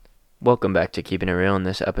Welcome back to Keeping It Real. In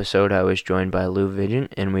this episode, I was joined by Lou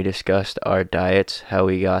Vigent, and we discussed our diets, how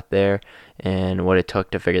we got there, and what it took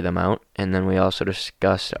to figure them out. And then we also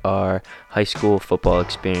discussed our high school football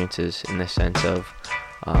experiences in the sense of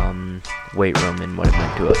weight room and what it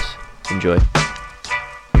meant to us. Enjoy.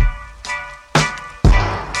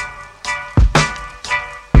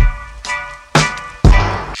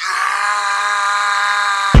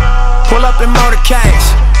 Pull up in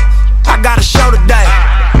motorcades. I got a show today.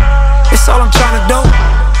 It's all I'm trying to do.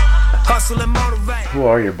 Hustle and motivate. Who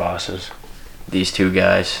are your bosses? These two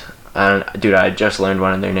guys. I just learned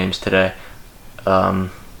one of their names today.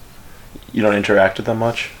 You don't interact with them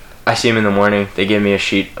much? I see them in the morning. They give me a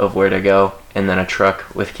sheet of where to go, and then a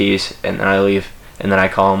truck with keys, and then I leave. And then I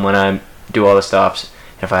call them when I do all the stops.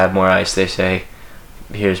 If I have more ice, they say,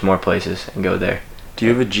 here's more places, and go there. Do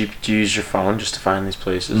you have a Jeep? Do you use your phone just to find these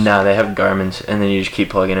places? No, they have Garmin's, and then you just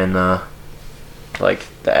keep plugging in the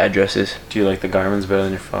addresses. Do you like the Garmin's better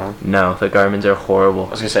than your phone? No, the Garmin's are horrible. I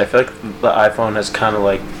was gonna say, I feel like the iPhone has kind of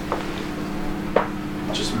like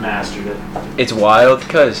just mastered it. It's wild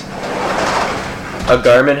because a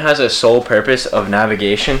Garmin has a sole purpose of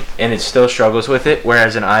navigation, and it still struggles with it,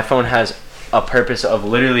 whereas an iPhone has a purpose of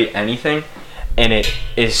literally anything, and it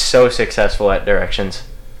is so successful at directions.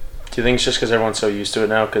 Do you think it's just because everyone's so used to it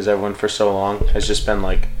now? Because everyone for so long has just been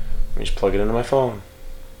like, let me just plug it into my phone.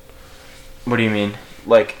 What do you mean?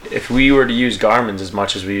 Like, if we were to use Garmin's as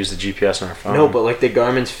much as we use the GPS on our phone. No, but like the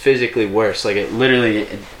Garmin's physically worse. Like it literally,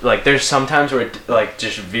 like there's sometimes where it like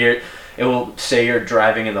just veer. It will say you're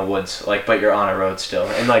driving in the woods, like, but you're on a road still.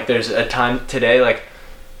 And like there's a time today, like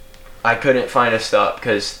I couldn't find a stop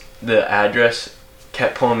because the address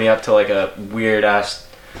kept pulling me up to like a weird ass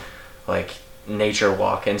like nature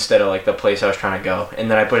walk instead of like the place I was trying to go. And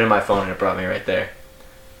then I put it in my phone and it brought me right there.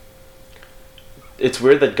 It's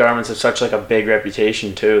weird that Garmin's have such like a big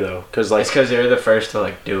reputation too, though, because like It's because they were the first to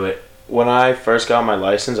like do it. when I first got my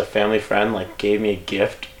license, a family friend like gave me a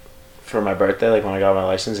gift for my birthday, like when I got my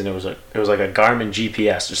license, and it was like a Garmin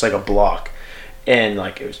GPS, just like a block, and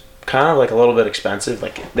like it was kind of like a little bit expensive.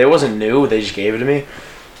 Like it wasn't new; they just gave it to me,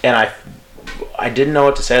 and I didn't know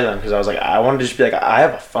what to say to them because I was like, I wanted to just be like, I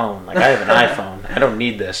have a phone, like I have an iPhone, I don't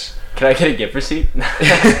need this. Can I get a gift receipt?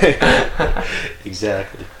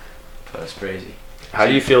 Exactly. That's crazy. How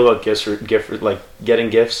do you feel about like getting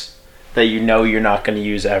gifts that you know you're not going to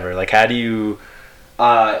use ever? Like, how do you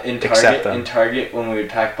accept them? In Target, when we would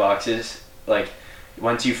pack boxes, like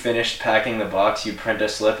once you finished packing the box, you print a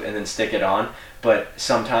slip and then stick it on. But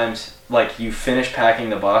sometimes, like you finish packing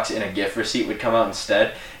the box and a gift receipt would come out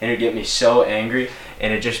instead, and it'd get me so angry.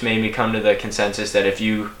 And it just made me come to the consensus that if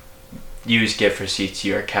you use gift receipts,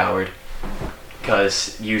 you're a coward,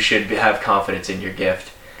 because you should have confidence in your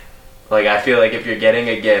gift. Like, I feel like if you're getting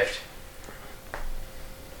a gift,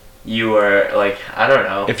 you are, like, I don't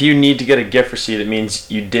know. If you need to get a gift receipt, it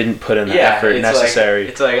means you didn't put in the effort necessary.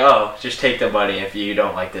 It's like, oh, just take the money if you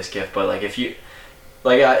don't like this gift. But, like, if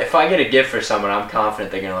I get a gift for someone, I'm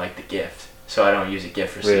confident they're going to like the gift. So I don't use a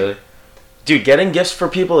gift receipt. Really? Dude, getting gifts for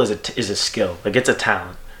people is a skill. Like, it's a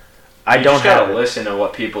talent. You just gotta listen to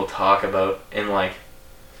what people talk about and, like,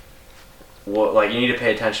 what, like, you need to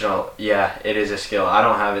pay attention to. Yeah, it is a skill. I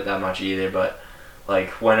don't have it that much either, but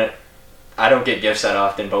like I don't get gifts that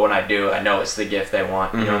often, but when I do, I know it's the gift they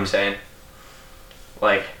want. You know what I'm saying?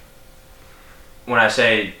 Like, when I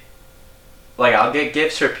say, like, I'll get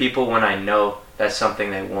gifts for people when I know that's something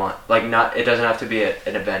they want. Like, it doesn't have to be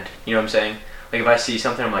an event. You know what I'm saying? Like, if I see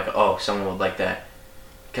something, I'm like, oh, someone would like that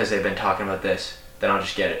because they've been talking about this, then I'll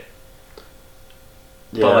just get it.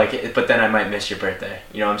 Yeah. But then I might miss your birthday.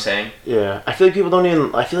 You know what I'm saying? Yeah. I feel like people don't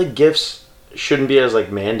even... I feel like gifts shouldn't be as, like,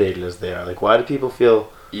 mandated as they are. Like, why do people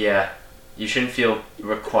feel... Yeah. You shouldn't feel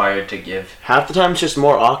required to give. Half the time it's just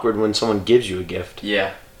more awkward when someone gives you a gift.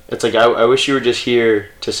 Yeah. It's like, I wish you were just here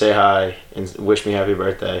to say hi and wish me happy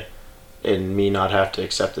birthday and me not have to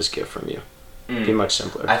accept this gift from you. It'd be much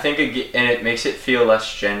simpler. I think, and it makes it feel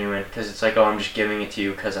less genuine because it's like, oh, I'm just giving it to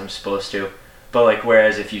you because I'm supposed to. But, like,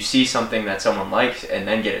 whereas if you see something that someone likes and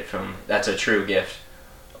then get it from them, that's a true gift.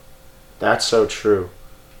 That's so true.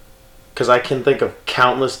 Because I can think of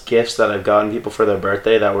countless gifts that I've gotten people for their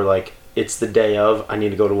birthday that were like, it's the day of, I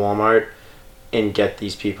need to go to Walmart and get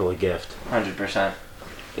these people a gift. 100%.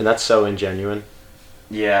 And that's so ingenuine.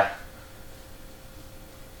 Yeah.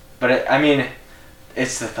 But, I mean,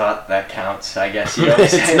 it's the thought that counts, I guess. You know what I'm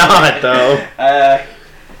saying? It's not, though.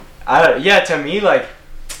 Yeah, to me, like,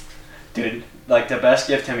 dude, like, the best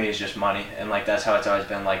gift to me is just money, and, like, that's how it's always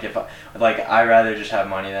been. Like, I'd rather just have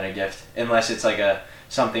money than a gift, unless it's, like,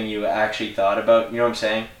 something you actually thought about, you know what I'm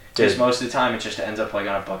saying? Because most of the time, it just ends up, like,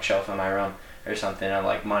 on a bookshelf in my room. or something, or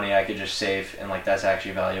like money I could just save, and like that's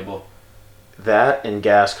actually valuable. That and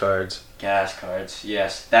gas cards. Gas cards,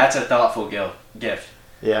 yes, that's a thoughtful gift.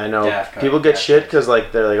 Yeah, I know. Gas card, People get gas shit cards. because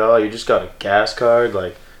like they're like, oh, you just got a gas card.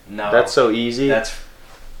 Like No, that's so easy.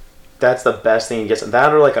 That's the best thing you get.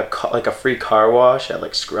 That or like a free car wash at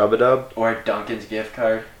like Scrub-A-Dub or a Dunkin's gift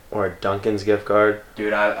card. or a Dunkin's gift card.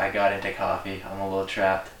 Dude, I got into coffee. I'm a little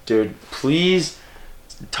trapped. Dude, please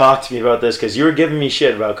talk to me about this because you were giving me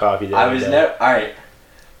shit about coffee. I was never alright.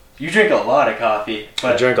 You drink a lot of coffee, I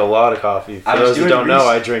but drink a lot of coffee. For I was those who doing don't know,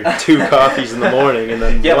 I drink 2 coffees in the morning and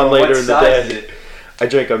then yeah, one but later what in the size is day. it? I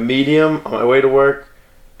drink a medium on my way to work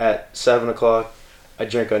at 7 o'clock. I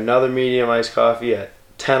drink another medium iced coffee at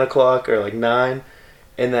 10 o'clock or like 9.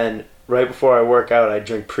 And then right before I work out, I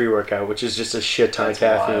drink pre-workout, which is just a shit ton That's of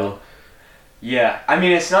caffeine. wild. Yeah, I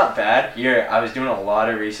mean, it's not bad. I was doing a lot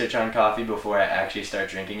of research on coffee before I actually start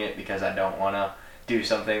drinking it because I don't want to do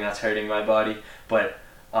something that's hurting my body. But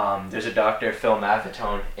there's a doctor, Phil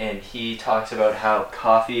Maffetone, and he talks about how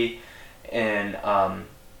coffee and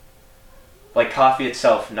like coffee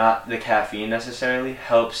itself, not the caffeine necessarily,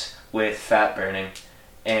 helps with fat burning.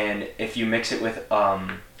 And if you mix it with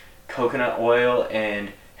coconut oil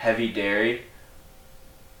and heavy dairy,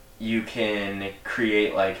 you can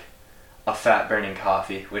create like a fat burning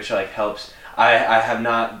coffee, which like helps. I have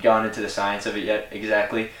not gone into the science of it yet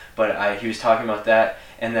exactly, but he was talking about that,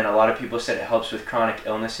 and then a lot of people said it helps with chronic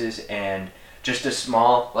illnesses, and just a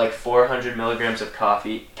small like 400 milligrams of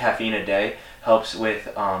caffeine a day helps with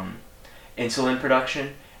insulin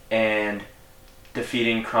production and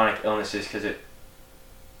defeating chronic illnesses because of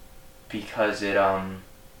the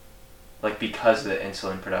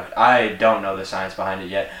insulin production. I don't know the science behind it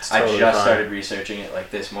yet. It's I totally just fine. started researching it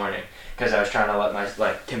like this morning because I was trying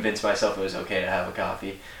to convince myself it was okay to have a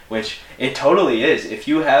coffee, which it totally is. If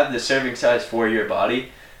you have the serving size for your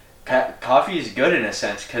body, coffee is good in a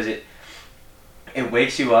sense because it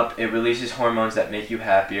wakes you up, it releases hormones that make you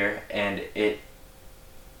happier, and it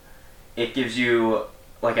gives you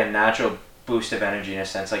like a natural boost of energy in a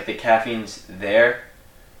sense. Like the caffeine's there,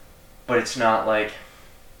 but it's not like,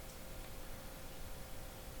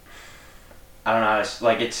 I don't know how to,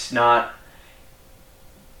 like it's not,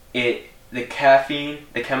 the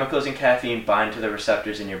chemicals in caffeine bind to the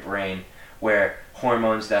receptors in your brain where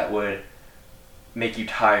hormones that would make you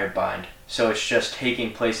tired bind. So it's just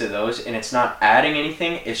taking place of those, and it's not adding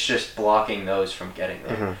anything, it's just blocking those from getting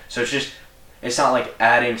there. Mm-hmm. So it's not like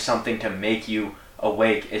adding something to make you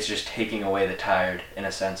awake, it's just taking away the tired in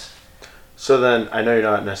a sense. So then, I know you're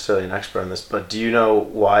not necessarily an expert on this, but do you know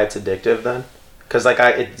why it's addictive then? Because like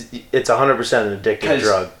it's 100% an addictive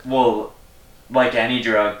drug. Well, like any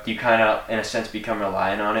drug, you kind of, in a sense, become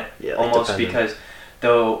reliant on it. Yeah, almost dependent. because,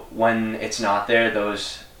 though, when it's not there,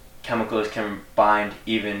 those chemicals can bind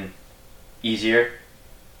even easier.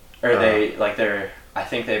 Or I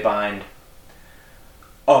think they bind.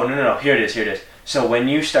 Oh, no, here it is. So when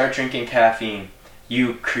you start drinking caffeine,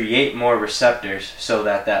 you create more receptors so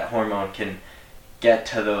that hormone can get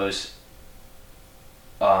to those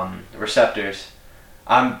receptors.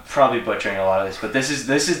 I'm probably butchering a lot of this, but this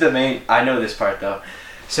is the main. I know this part though.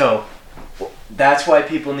 So that's why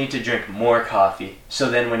people need to drink more coffee. So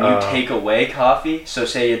then when you take away coffee, so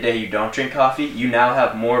say a day you don't drink coffee, you now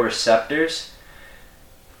have more receptors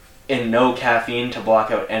and no caffeine to block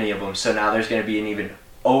out any of them. So now there's going to be an even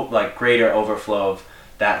greater overflow of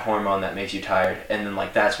that hormone that makes you tired, and then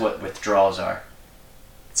that's what withdrawals are.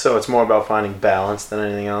 So it's more about finding balance than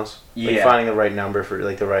anything else. Yeah. Finding the right number for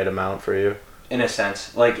the right amount for you. In a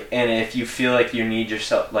sense, and if you feel like you need to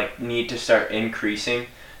start increasing,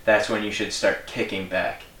 that's when you should start kicking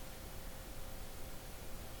back.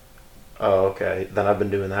 Oh, okay. Then I've been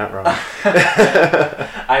doing that wrong.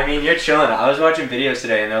 I mean, you're chilling. I was watching videos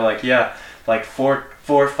today, and they're like, yeah, 4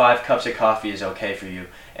 or 5 cups of coffee is okay for you,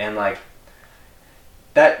 and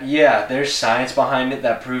that, yeah, there's science behind it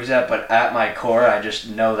that proves that, but at my core, I just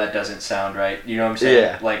know that doesn't sound right. You know what I'm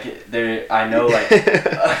saying? Yeah. I know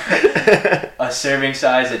a serving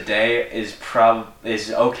size a day is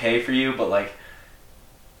okay for you, but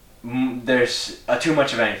there's too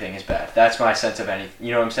much of anything is bad. That's my sense of anything.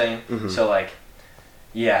 You know what I'm saying? Mm-hmm. So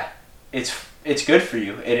yeah, it's good for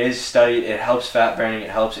you. It is studied. It helps fat burning. It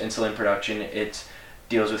helps insulin production. It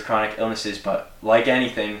deals with chronic illnesses, but like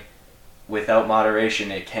anything, without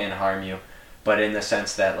moderation, it can harm you, but in the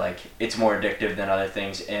sense that it's more addictive than other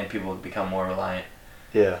things, and people become more reliant.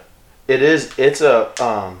 Yeah, it is. It's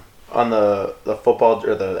on the football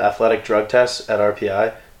or the athletic drug tests at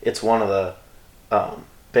RPI. It's one of the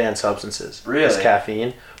banned substances. Really? Is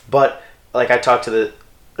caffeine. But I talked to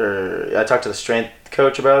the strength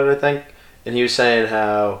coach about it, I think, and he was saying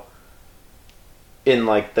how in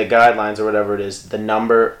like the guidelines or whatever it is, the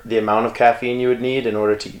amount of caffeine you would need in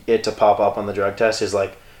order to it to pop up on the drug test is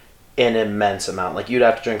like an immense amount. Like you'd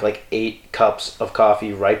have to drink like 8 cups of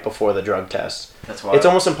coffee right before the drug test. That's why it's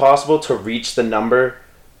almost impossible to reach the number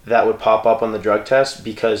that would pop up on the drug test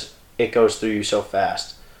because it goes through you so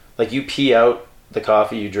fast. Like you pee out the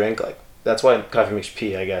coffee you drink, like that's why coffee makes you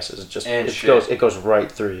pee, I guess. Is just it goes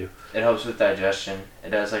right through you. It helps with digestion.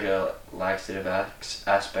 It has like a laxative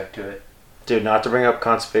aspect to it. Dude, not to bring up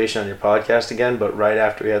constipation on your podcast again, but right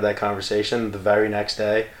after we had that conversation, the very next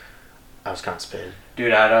day, I was constipated.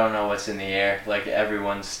 Dude, I don't know what's in the air. Like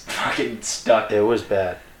everyone's fucking stuck. It was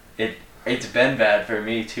bad. It's been bad for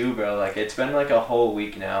me too, bro. Like it's been like a whole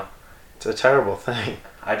week now. It's a terrible thing.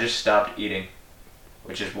 I just stopped eating,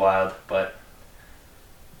 which is wild, but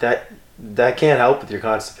that can't help with your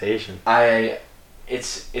constipation.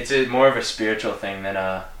 It's more of a spiritual thing than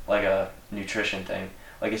a nutrition thing.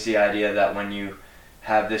 Like it's the idea that when you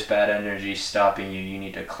have this bad energy stopping you, you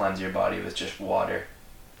need to cleanse your body with just water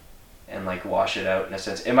and like wash it out in a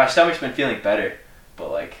sense. And my stomach's been feeling better,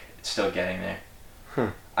 but like it's still getting there.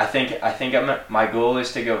 I think my goal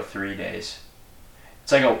is to go 3 days.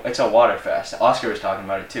 It's a water fast. Oscar was talking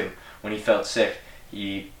about it too. When he felt sick,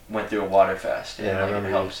 he went through a water fast, and like it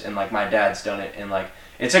helps. And like my dad's done it, and like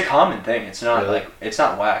it's a common thing. It's not really? like it's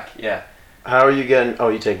not whack. Yeah. How are you getting? Oh,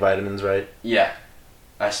 you take vitamins, right? Yeah,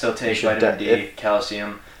 I still take vitamin D,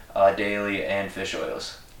 calcium, daily, and fish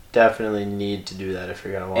oils. Definitely need to do that if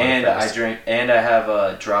you're gonna water and fast. I have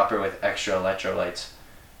a dropper with extra electrolytes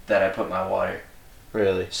that I put in my water.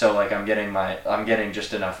 Really? So like I'm getting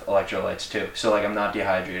just enough electrolytes too. So like I'm not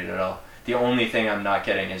dehydrated at all. The only thing I'm not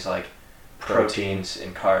getting is like proteins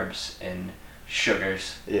and carbs and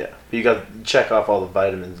sugars. Yeah, but you got to check off all the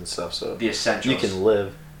vitamins and stuff, so the essentials. You can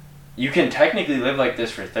live. You can technically live like this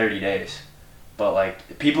for 30 days, but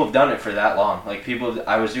like people have done it for that long. Like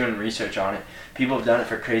I was doing research on it. People have done it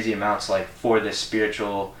for crazy amounts, like for the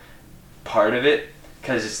spiritual part of it.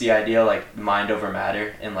 Because it's the idea, like, mind over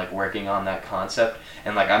matter and, like, working on that concept.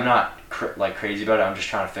 And, like, I'm not, crazy about it. I'm just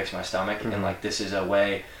trying to fix my stomach. Mm-hmm. And, like, this is a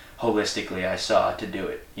way, holistically, I saw to do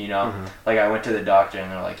it, you know? Mm-hmm. Like, I went to the doctor,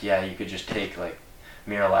 and they're like, yeah, you could just take, like,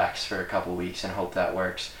 Miralax for a couple weeks and hope that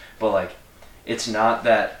works. But, like, it's not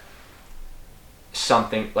that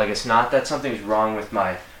something's wrong with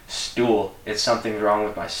my stool. It's something's wrong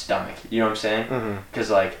with my stomach. You know what I'm saying? Because,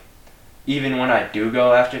 like, even when I do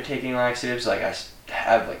go after taking laxatives, like, I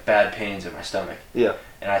have like bad pains in my stomach. Yeah.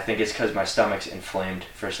 And I think it's because my stomach's inflamed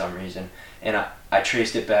for some reason. And I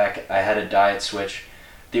traced it back. I had a diet switch.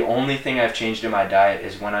 The only thing I've changed in my diet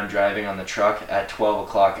is when I'm driving on the truck at 12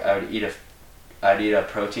 o'clock, I'd eat a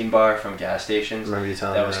protein bar from gas stations. Remember you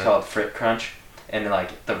telling me that was called Frit Crunch. And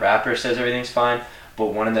like the wrapper says everything's fine,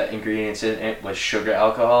 but one of the ingredients in it was sugar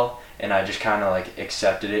alcohol. And I just kind of like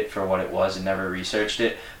accepted it for what it was and never researched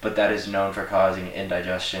it. But that is known for causing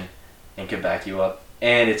indigestion and can back you up.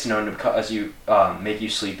 And it's known to cause you, make you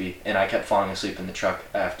sleepy. And I kept falling asleep in the truck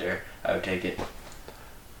after I would take it.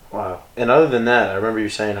 Wow. And other than that, I remember you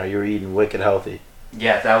saying how you were eating wicked healthy.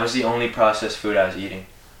 Yeah, that was the only processed food I was eating.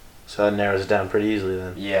 So that narrows it down pretty easily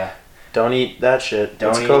then. Yeah. Don't eat that shit.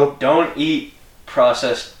 Don't eat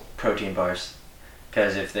processed protein bars.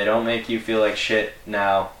 Because if they don't make you feel like shit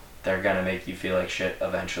now, they're going to make you feel like shit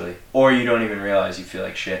eventually. Or you don't even realize you feel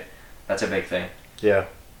like shit. That's a big thing. Yeah.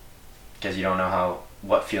 Because you don't know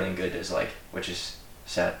what feeling good is like, which is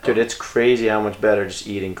sad. Dude, it's crazy how much better just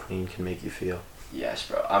eating clean can make you feel. Yes,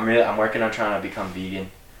 bro. I'm working on trying to become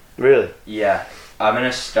vegan. Really? Yeah. I'm going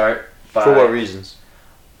to start by... For what reasons?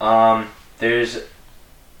 There's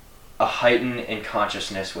a heighten in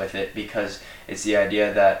consciousness with it because it's the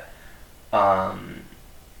idea that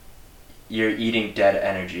you're eating dead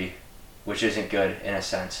energy, which isn't good in a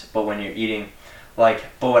sense. But when you're eating... but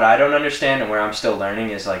what I don't understand and where I'm still learning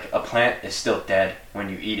is, like, a plant is still dead when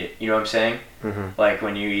you eat it. You know what I'm saying? Mm-hmm. Like,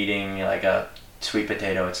 when you're eating, like, a sweet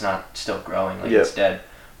potato, it's not still growing. Like, It's dead.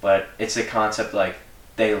 But it's the concept, like,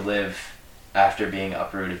 they live after being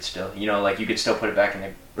uprooted still. You know, like, you could still put it back in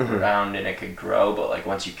the ground and it could grow, but, like,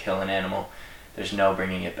 once you kill an animal, there's no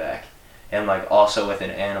bringing it back. And, like, also with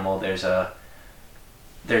an animal, there's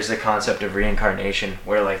the concept of reincarnation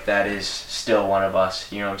where like that is still one of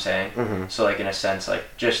us, you know what I'm saying? Mm-hmm. So like in a sense, like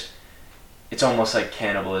just it's almost like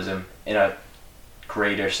cannibalism in a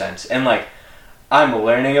greater sense. And like I'm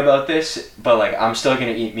learning about this, but like I'm still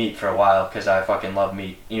gonna eat meat for a while because I fucking love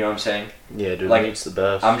meat, you know what I'm saying? Yeah, dude, like, meat's the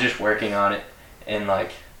best. I'm just working on it. And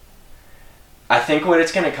like I think what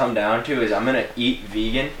it's gonna come down to is I'm gonna eat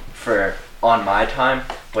vegan on my time,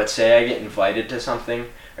 but say I get invited to something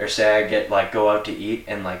or say I get like go out to eat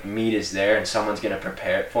and like meat is there and someone's gonna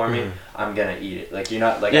prepare it for me, I'm gonna eat it. Like you're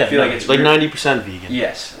not like I feel like it's like rude. 90% vegan.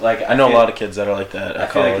 Yes, like I know a lot of kids that are like that at I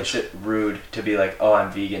feel like college. it's rude to be like, oh,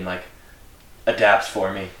 I'm vegan, like adapts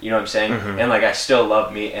for me. You know what I'm saying? Mhm. And like I still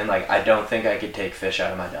love meat, and like I don't think I could take fish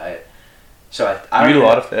out of my diet. So I You don't eat a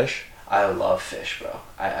lot of fish? I love fish, bro.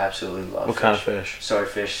 I absolutely love What fish. kind of fish?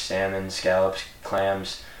 Swordfish, salmon, scallops,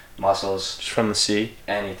 clams, mussels, Just from the sea?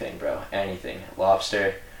 anything, bro. Anything.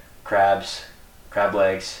 Lobster, crabs, crab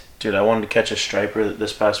legs. Dude, I wanted to catch a striper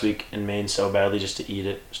this past week in Maine so badly just to eat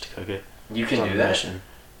it, just to cook it. You It was can on do a that. mission.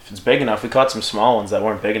 If it's big enough, we caught some small ones that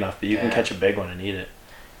weren't big enough, but you can Yeah. catch a big one and eat it.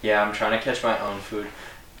 Yeah, I'm trying to catch my own food.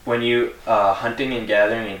 When you hunting and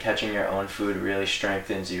gathering and catching your own food really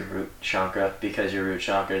strengthens your root chakra, because your root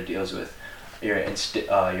chakra deals with your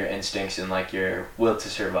instincts and like your will to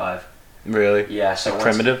survive. Really? Yeah, so once-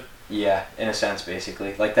 Primitive? Yeah, in a sense,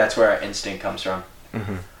 basically. Like that's where our instinct comes from,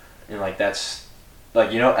 Mm-hmm. and like that's like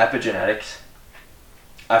epigenetics.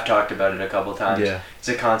 I've talked about it a couple times. Yeah. It's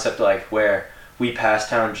a concept like where we pass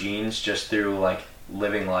down genes just through like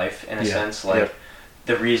living life in a Yeah. sense. Like Yep.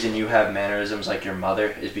 the reason you have mannerisms like your mother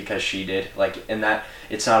is because she did. Like in that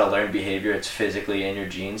it's not a learned behavior, it's physically in your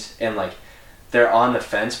genes, and like they're on the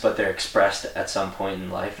fence but they're expressed at some point in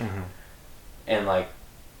life. Mm-hmm. And like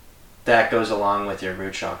that goes along with your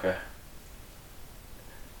root chakra.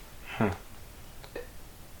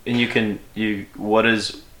 And what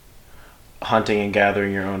does hunting and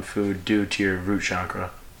gathering your own food do to your root chakra?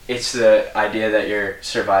 It's the idea that you're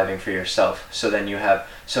surviving for yourself. So then your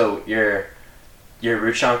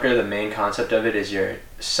root chakra, the main concept of it is your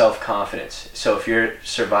self-confidence. So if you're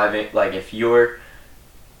surviving, like if you're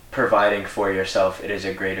providing for yourself, it is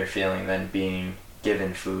a greater feeling than being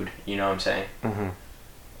given food. You know what I'm saying? Mm-hmm.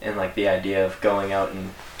 And like the idea of going out and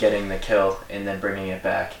getting the kill and then bringing it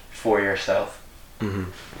back for yourself. Mm-hmm.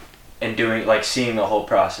 And doing like seeing the whole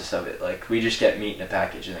process of it. Like we just get meat in a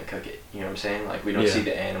package and then cook it. You know what I'm saying? Like we don't Yeah. see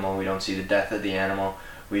the animal, we don't see the death of the animal.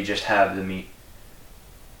 We just have the meat,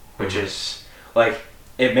 which Mhm. is like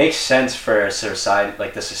it makes sense for a society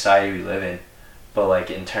like the society we live in, but like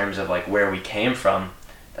in terms of like where we came from,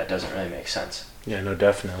 that doesn't really make sense. Yeah, no,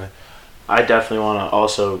 definitely. I definitely want to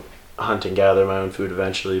also hunt and gather my own food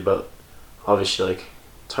eventually, but obviously, like,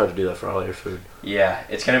 it's hard to do that for all your food. Yeah,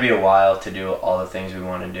 it's gonna be a while to do all the things we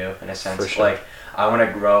want to do in a sense. For sure. Like I want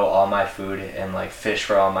to grow all my food and like fish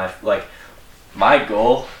for all my like. My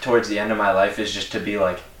goal towards the end of my life is just to be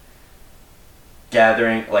like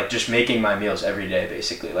gathering, like just making my meals every day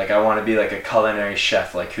basically. Like I want to be like a culinary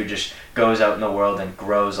chef, like who just goes out in the world and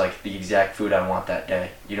grows like the exact food I want that day.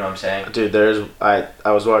 You know what I'm saying? Dude, I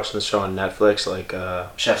was watching this show on Netflix, like,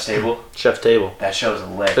 Chef's Table. Chef Table. That show's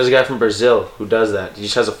lit. There's a guy from Brazil who does that. He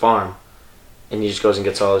just has a farm, and he just goes and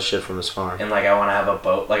gets all his shit from his farm. And like I want to have a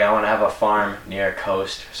boat, like I want to have a farm near a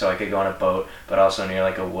coast so I could go on a boat, but also near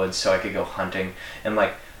like a woods so I could go hunting. And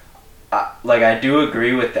like I do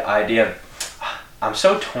agree with the idea of, I'm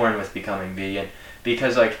so torn with becoming vegan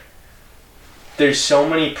because like there's so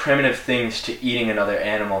many primitive things to eating another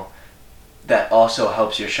animal that also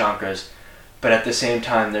helps your chakras, but at the same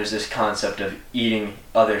time there's this concept of eating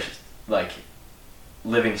other like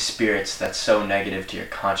living spirits that's so negative to your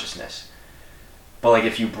consciousness. But like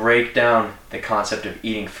if you break down the concept of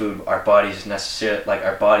eating food, our bodies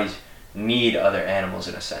need other animals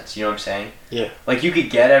in a sense. You know what I'm saying? Yeah. Like you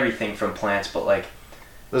could get everything from plants, but like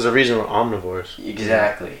There's a reason we're omnivores.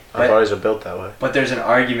 exactly. Our bodies are built that way. But there's an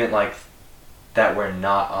argument like that we're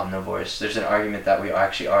not omnivores. There's an argument that we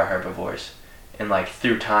actually are herbivores. And like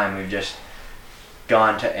through time we've just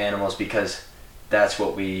gone to animals because that's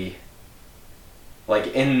what we like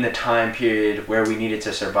in the time period where we needed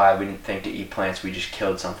to survive, we didn't think to eat plants, we just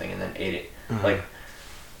killed something and then ate it. Mhm. Like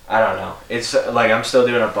I don't know. It's like I'm still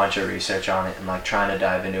doing a bunch of research on it and like trying to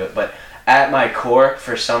dive into it, but at my core,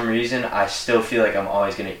 for some reason, I still feel like I'm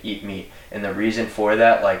always gonna eat meat, and the reason for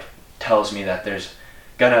that, like, tells me that there's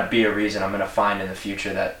gonna be a reason I'm gonna find in the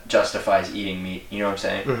future that justifies eating meat. You know what I'm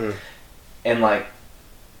saying? Mm-hmm. And like,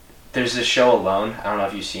 there's this show Alone. I don't know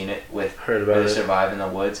if you've seen it with Heard where about they it. survive in the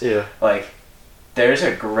woods. Yeah. Like, there's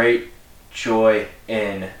a great joy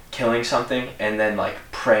in killing something and then like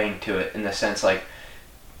praying to it in the sense like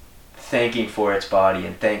thanking for its body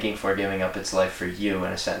and thanking for giving up its life for you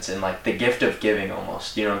in a sense, and like the gift of giving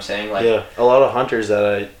almost. You know what I'm saying? Like Yeah. A lot of hunters that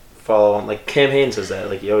I follow, like Cam Hanes says that.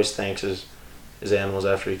 Like, he always thanks his animals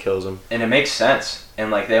after he kills them. and it makes sense, and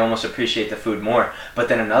like they almost appreciate the food more. But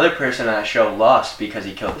then another person on that show lost because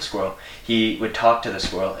he killed the squirrel. He would talk to the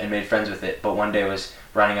squirrel and made friends with it, but one day was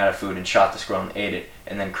running out of food and shot the squirrel and ate it,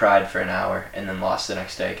 and then cried for an hour and then lost the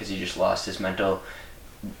next day because he just lost his mental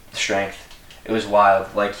strength. It was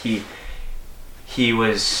wild. Like he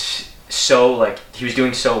was so like he was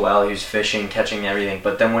doing so well. He was fishing, catching everything.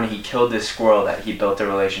 But then when he killed this squirrel that he built a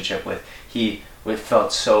relationship with, it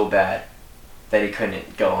felt so bad that he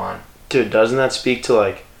couldn't go on. Dude, doesn't that speak to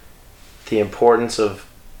like the importance of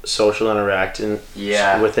social interaction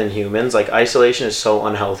within humans? Like isolation is so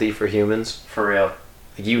unhealthy for humans. For real.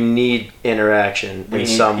 Like, you need interaction in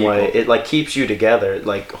some way. It like keeps you together. It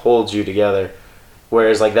like holds you together.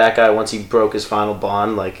 Whereas like that guy, once he broke his final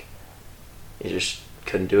bond, like he just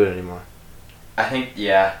couldn't do it anymore. I think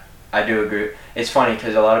I do agree. It's funny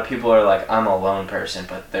because a lot of people are like, I'm a lone person,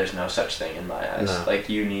 but there's no such thing in my eyes. No. Like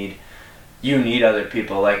you need other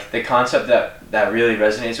people. Like the concept that really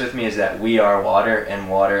resonates with me is that we are water, and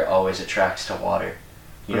water always attracts to water.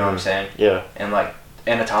 You know what I'm saying? Yeah. And like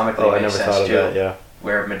anatomically, I makes never sense thought of too. that. Yeah.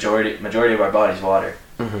 Where majority of our body's water.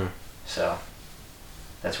 Mm-hmm. So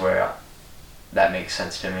that's where that makes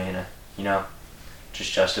sense to me, and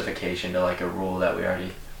just justification to like a rule that we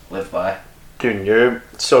already live by. Dude, your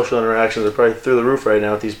social interactions are probably through the roof right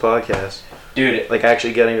now with these podcasts. Dude, like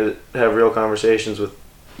actually getting to have real conversations with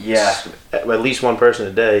at least one person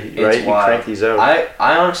a day, right? You crank these out.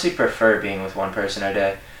 I honestly prefer being with one person a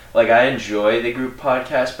day. Like I enjoy the group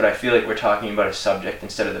podcast, but I feel like we're talking about a subject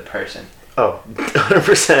instead of the person. Oh,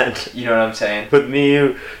 100%. You know what I'm saying? With me,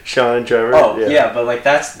 you, Sean, and Trevor. Oh, yeah, but like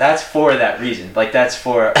that's for that reason. Like that's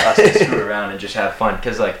for us to screw around and just have fun.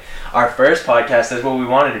 Because like our first podcast, that's what we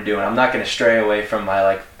wanted to do, and I'm not going to stray away from my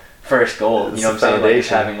like first goal. You know what I'm saying? Like just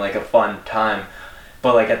having like a fun time.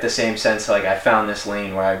 But like at the same sense, like I found this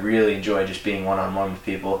lane where I really enjoy just being one-on-one with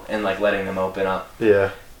people and like letting them open up.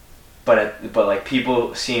 Yeah. But like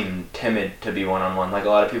people seem timid to be one-on-one. Like a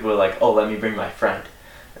lot of people are like, oh, let me bring my friend.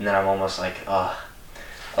 And then I'm almost like,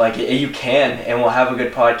 like you can, and we'll have a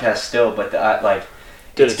good podcast still, but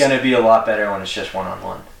it's gonna be a lot better when it's just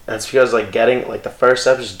one-on-one. That's because like the first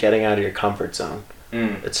step is just getting out of your comfort zone.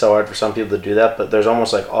 It's so hard for some people to do that, but there's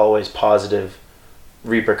almost like always positive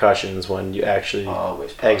repercussions when you actually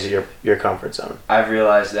exit your comfort zone. I've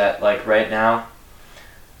realized that like right now,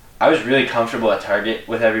 I was really comfortable at Target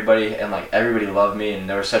with everybody, and like everybody loved me, and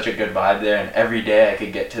there was such a good vibe there, and every day I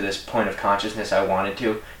could get to this point of consciousness I wanted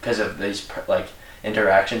to because of these like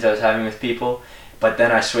interactions I was having with people. But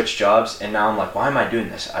then I switched jobs, and now I'm like, why am I doing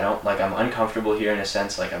this? I'm uncomfortable here in a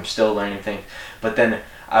sense, like I'm still learning things. But then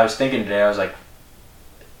I was thinking today, I was like,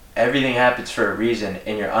 everything happens for a reason,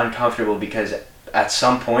 and you're uncomfortable because at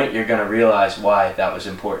some point you're gonna realize why that was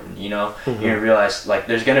important. You're gonna realize like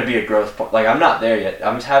there's gonna be a growth point. Like I'm not there yet.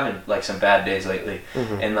 I'm just having like some bad days lately,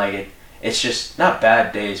 and like it's just not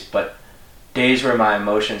bad days, but days where my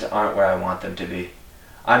emotions aren't where I want them to be.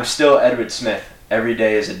 I'm still Edward Smith. Every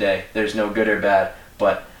day is a day. There's no good or bad,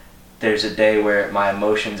 but there's a day where my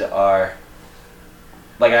emotions are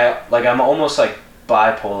I'm almost like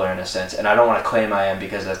bipolar in a sense, and I don't want to claim I am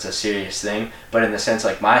because that's a serious thing, but in the sense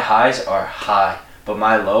like my highs are high, but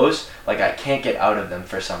my lows, like I can't get out of them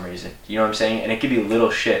for some reason. You know what I'm saying? And it could be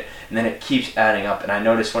little shit, and then it keeps adding up, and I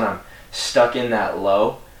notice when I'm stuck in that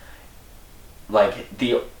low,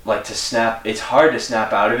 to snap, it's hard to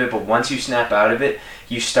snap out of it, but once you snap out of it,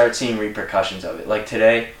 you start seeing repercussions of it. Like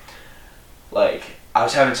today, like I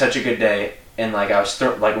was having such a good day, and like I was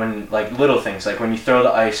little things, like when you throw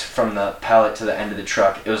the ice from the pallet to the end of the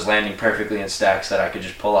truck, it was landing perfectly in stacks that I could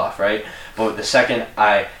just pull off, right? But the second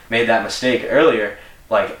I made that mistake earlier,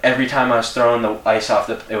 like every time I was throwing the ice off,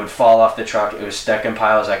 it would fall off the truck. It was stuck in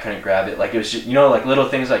piles. I couldn't grab it. Like it was just, like little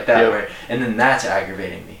things like that. Yep. Where, and then that's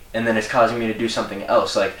aggravating me, and then it's causing me to do something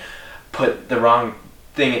else, like put the wrong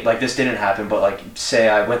thing. Like this didn't happen, but like say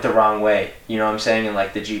I went the wrong way. You know what I'm saying? And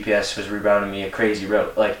like the GPS was rerouting me a crazy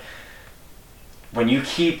road. Like when you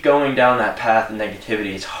keep going down that path of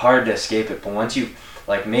negativity, it's hard to escape it. But once you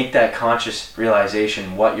like make that conscious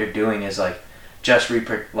realization, what you're doing is like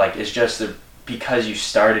because you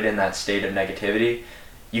started in that state of negativity,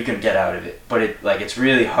 you can get out of it. But it's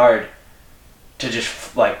really hard to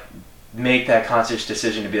just like make that conscious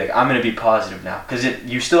decision to be like, I'm gonna be positive now, because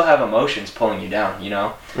you still have emotions pulling you down,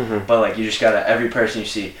 But like you just gotta, every person you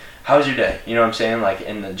see, how's your day? You know what I'm saying? Like,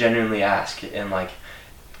 and genuinely ask, and like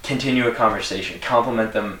continue a conversation,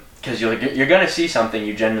 compliment them, because you're gonna see something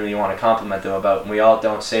you genuinely want to compliment them about, and we all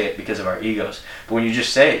don't say it because of our egos. But when you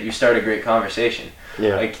just say it, you start a great conversation.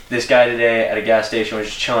 Yeah. Like this guy today at a gas station was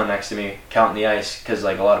just chilling next to me, counting the ice, because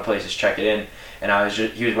like a lot of places check it in, and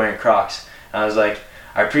he was wearing Crocs, and I was like,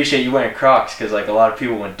 I appreciate you wearing Crocs, because like a lot of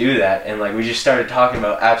people wouldn't do that, and like we just started talking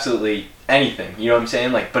about absolutely anything. You know what I'm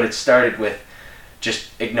saying? Like, but it started with just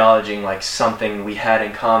acknowledging like something we had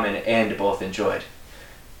in common and both enjoyed.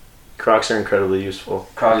 Crocs are incredibly useful.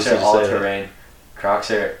 Crocs are all terrain.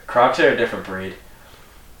 Crocs are a different breed.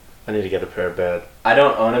 I need to get a pair bad. I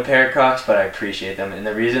don't own a pair of Crocs, but I appreciate them. And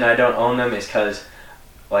the reason I don't own them is because,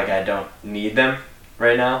 like, I don't need them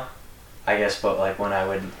right now. I guess, but, like, when I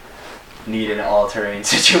would need an all-terrain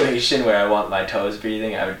situation where I want my toes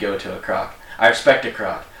breathing, I would go to a Croc. I respect a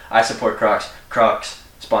Croc. I support Crocs. Crocs,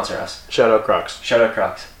 sponsor us. Shout out Crocs. Shout out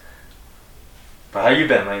Crocs. But how you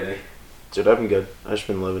been lately? Dude, I've been good. I've just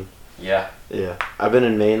been living. Yeah. Yeah. I've been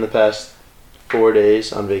in Maine the past 4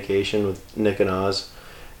 days on vacation with Nick and Oz,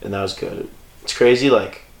 and that was good. It's crazy,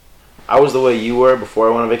 like, I was the way you were before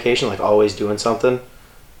I went on vacation, like, always doing something.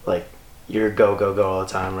 Like, you're go, go, go all the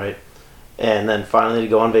time, right? And then finally to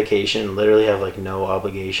go on vacation and literally have, like, no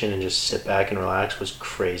obligation and just sit back and relax was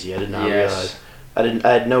crazy. I did not realize. I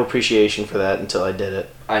had no appreciation for that until I did it.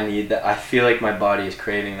 I need that. I feel like my body is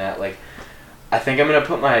craving that. Like, I think I'm going to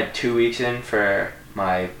put my 2 weeks in for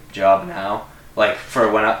my job now. Like, for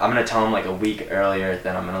when I'm going to tell them, like, a week earlier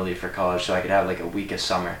than I'm going to leave for college so I could have, like, a week of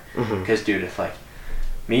summer. Because, dude, if, like,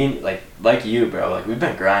 me, like you, bro, like, we've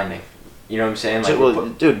been grinding. You know what I'm saying? Like, well,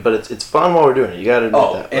 dude, but it's fun while we're doing it. You gotta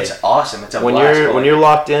admit that. It's like, awesome. It's a blast. When you're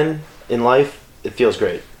locked in life, it feels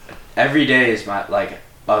great. Every day is my, like,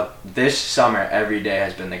 this summer, every day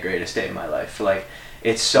has been the greatest day of my life. Like,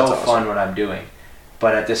 it's so That's awesome. fun what I'm doing.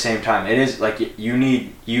 But at the same time, it is, like, you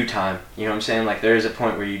need you time. You know what I'm saying? Like, there is a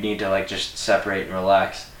point where you need to, like, just separate and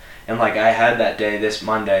relax. And, like, I had that day this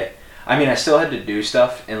Monday. I mean, I still had to do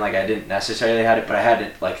stuff, and, like, I didn't necessarily had it, but I had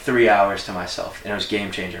it, like, 3 hours to myself. And it was game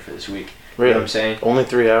changer for this week. Really? You know what I'm saying? Only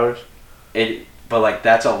 3 hours? But, like,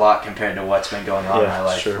 that's a lot compared to what's been going on in my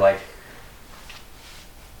life. Sure. Like,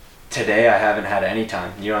 today I haven't had any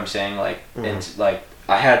time. You know what I'm saying? Like, it's, like,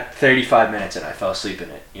 I had 35 minutes and I fell asleep in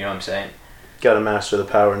it. You know what I'm saying? Gotta master the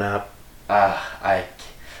power nap. I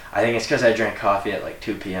think it's because I drank coffee at, like,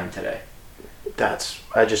 2 p.m. today.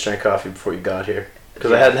 I just drank coffee before you got here.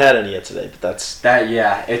 Because I hadn't had any yet today, but that's...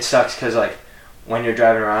 It sucks because, like, when you're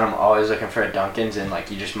driving around, I'm always looking for a Dunkin's, and,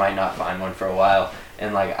 like, you just might not find one for a while.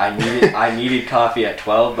 And, like, I needed coffee at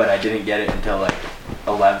 12, but I didn't get it until, like,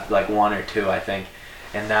 11, like, 1 or 2, I think.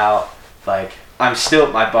 And now, like,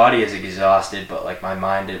 my body is exhausted, but, like, my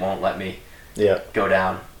mind, it won't let me go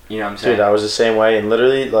down. You know what I'm saying? Dude, I was the same way, and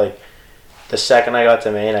literally, like, the second I got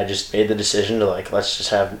to Maine, I just made the decision to, like, let's just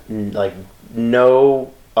have, like,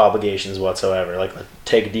 no obligations whatsoever. Like,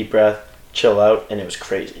 take a deep breath, chill out, and it was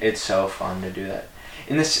crazy. It's so fun to do that.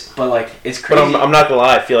 But, like, it's crazy. But I'm not gonna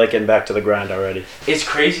lie, I feel like getting back to the grind already. It's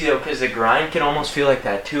crazy, though, because the grind can almost feel like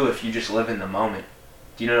that, too, if you just live in the moment.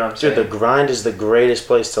 Do you know what I'm saying? Dude, the grind is the greatest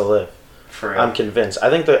place to live. For real. I'm convinced. I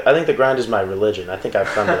think the grind is my religion. I think I've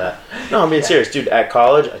come to that. No, I'm being serious. Dude, at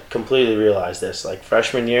college, I completely realized this. Like,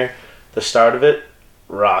 freshman year, the start of it,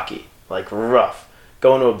 rocky. Like, rough.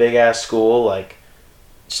 Going to a big-ass school, like,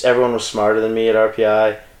 just everyone was smarter than me at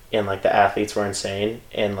RPI, and, like, the athletes were insane,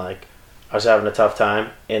 and, like, I was having a tough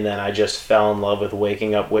time, and then I just fell in love with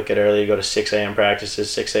waking up wicked early, go to 6 a.m. practices,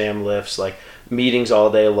 6 a.m. lifts, like, meetings all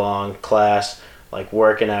day long, class, like,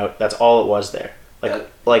 working out. That's all it was there.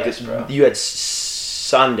 Yes, you had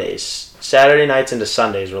Sundays, Saturday nights into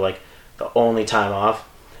Sundays were, like, the only time off,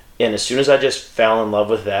 and as soon as I just fell in love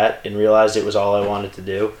with that and realized it was all I wanted to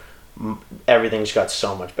do, everything just got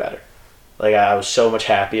so much better. Like, I was so much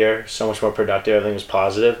happier, so much more productive, everything was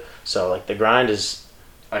positive, so, like, the grind is...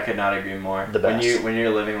 I could not agree more. The best. When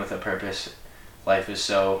you're living with a purpose, life is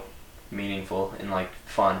so meaningful and, like,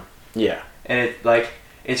 fun. Yeah. And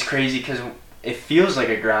it's crazy because it feels like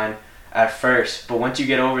a grind at first, but once you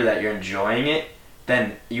get over that, you're enjoying it,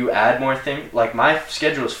 then you add more things. Like, my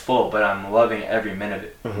schedule is full, but I'm loving every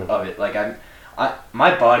minute of it. Like,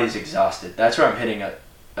 my body's exhausted. That's where I'm hitting a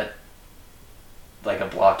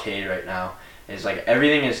blockade right now. Is, like,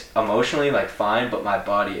 everything is emotionally, like, fine, but my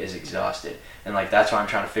body is exhausted. And, like, that's why I'm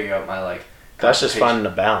trying to figure out my, like... That's just finding a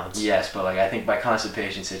balance. Yes, but, like, I think my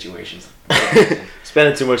constipation situations...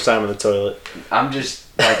 Spending too much time in the toilet. I'm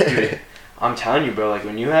just, like, dude, I'm telling you, bro, like,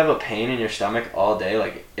 when you have a pain in your stomach all day,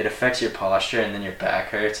 like, it affects your posture, and then your back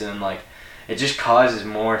hurts, and then, like, it just causes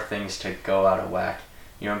more things to go out of whack.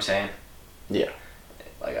 You know what I'm saying? Yeah.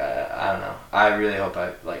 Like, I don't know. I really hope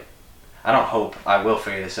I don't hope. I will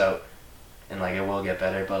figure this out. And, like, it will get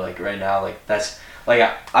better. But, like, right now, like, that's... Like,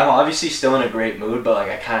 I'm obviously still in a great mood, but,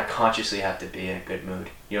 like, I kind of consciously have to be in a good mood.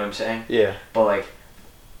 You know what I'm saying? Yeah. But, like,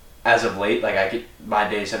 as of late, like, my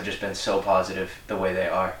days have just been so positive the way they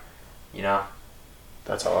are. You know?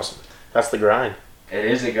 That's awesome. That's the grind. It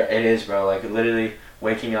is, bro. Like, literally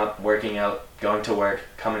waking up, working out, going to work,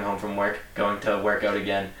 coming home from work, going to work out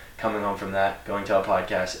again, coming home from that, going to a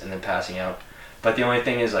podcast, and then passing out. But the only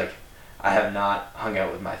thing is, like, I have not hung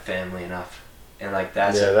out with my family enough and like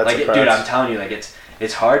that's Yeah, like a dude, prize. I'm telling you, like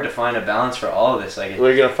it's hard to find a balance for all of this. Like Well,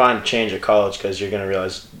 you're gonna find change at college because you're gonna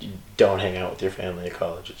realize you don't hang out with your family at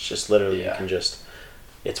college. It's just literally Yeah. you can just.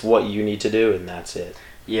 It's what you need to do, and that's it.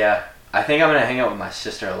 yeah, I think I'm gonna hang out with my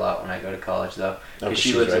sister a lot when I go to college though, because she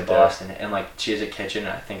she's lives in right there. Boston and like she has a kitchen.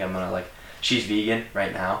 And I think I'm gonna like she's vegan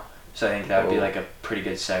right now, so I think that would be Oh. like a pretty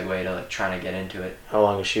good segue to like trying to get into it. How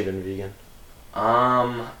long has she been vegan?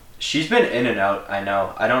 She's been in and out. I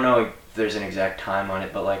know. I don't know if there's an exact time on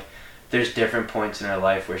it, but like, there's different points in her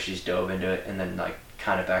life where she's dove into it and then like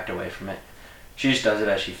kind of backed away from it. She just does it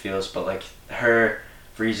as she feels, but like her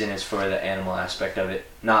reason is for the animal aspect of it,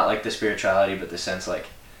 not like the spirituality, but the sense like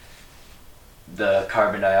the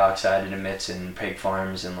carbon dioxide it emits in pig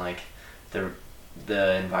farms and like the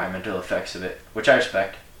environmental effects of it, which I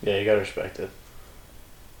respect. Yeah, you gotta respect it.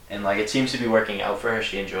 And like it seems to be working out for her.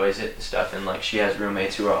 She enjoys it and stuff, and like she has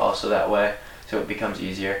roommates who are also that way, so it becomes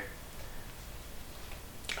easier.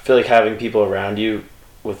 I feel like having people around you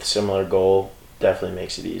with similar goal definitely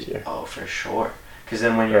makes it easier. Oh, for sure. Because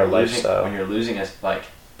then when Or you're a losing, lifestyle. when you're losing a like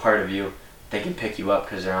part of you, they can pick you up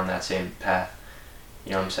because they're on that same path.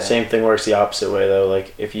 You know what I'm saying? Same thing works the opposite way though.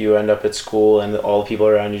 Like if you end up at school and all the people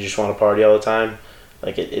around you just want to party all the time,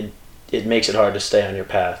 like it makes it hard to stay on your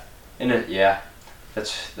path. And it, yeah,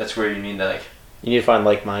 that's where you need to like. You need to find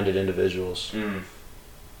like-minded individuals.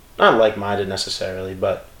 Not like-minded necessarily,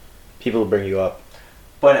 but people who bring you up.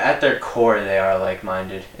 But at their core, they are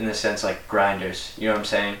like-minded in the sense like grinders. You know what I'm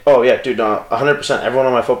saying? Oh yeah, dude, no, 100%. Everyone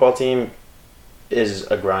on my football team is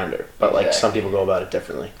a grinder, but like some Exactly. people go about it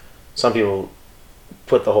differently. Some people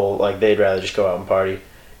put the whole like they'd rather just go out and party,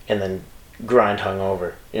 and then grind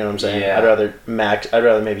hungover. You know what I'm saying? Yeah. I'd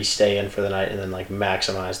rather maybe stay in for the night and then like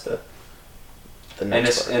maximize the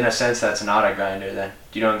next part. In a sense, that's not a grinder then.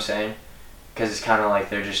 Do you know what I'm saying? Because it's kind of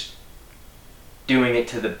like they're just doing it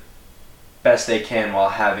to the best they can while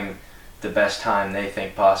having the best time they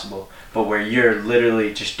think possible. But where you're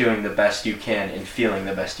literally just doing the best you can and feeling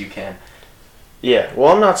the best you can. Yeah.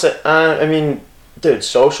 Well, I'm not saying. I mean, dude,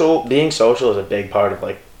 being social is a big part of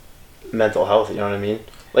like mental health. You know what I mean?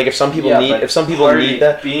 Like if some people Yeah, need but need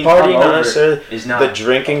that being partying, not hungover necessarily is not the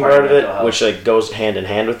drinking a part part of it, mental health. which like goes hand in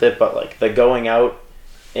hand with it, but like the going out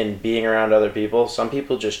and being around other people, some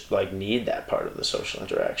people just like need that part of the social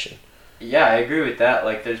interaction. Yeah, I agree with that.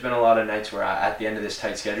 Like, there's been a lot of nights where at the end of this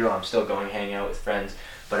tight schedule, I'm still going hang out with friends,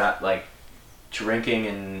 but like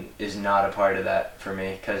drinking is not a part of that for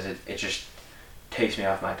me because it just takes me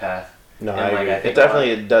off my path. No, And, I like, agree. I It think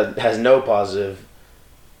definitely has no positive.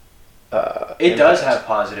 It does impacts. have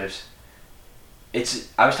positives.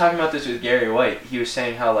 I was talking about this with Gary White. He was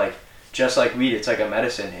saying how like just like weed, it's like a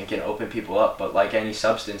medicine and can open people up, but like any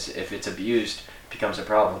substance, if it's abused, it becomes a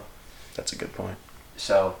problem. That's a good point.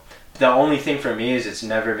 So the only thing for me is it's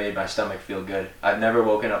never made my stomach feel good. I've never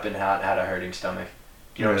woken up and had a hurting stomach.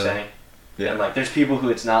 Do you know what I'm Really? saying? Yeah. And like there's people who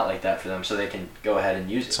it's not like that for them, so they can go ahead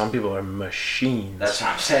and use it. Some people are machines. That's what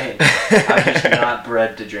I'm saying. I'm just not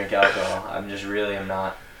bred to drink alcohol. I'm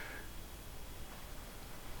not.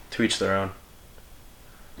 To each their own.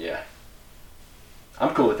 Yeah.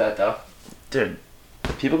 I'm cool with that though. Dude,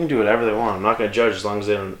 people can do whatever they want. I'm not gonna judge as long as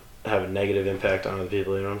they don't have a negative impact on other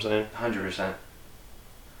people. You know what I'm saying? 100%.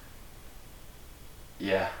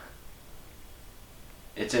 Yeah.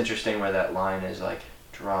 It's interesting where that line is like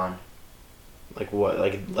drawn. Like what?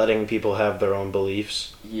 Like letting people have their own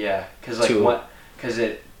beliefs. Yeah, because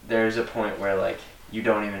there's a point where like you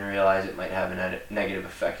don't even realize it might have a negative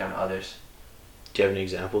effect on others. Do you have any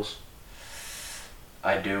examples?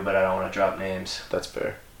 I do, but I don't want to drop names. That's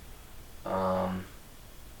fair.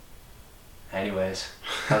 Anyways,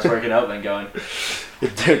 how's working out been going?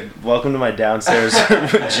 Dude, welcome to my downstairs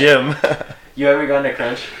gym. You ever gone to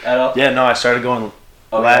Crunch at all? Yeah, no, I started going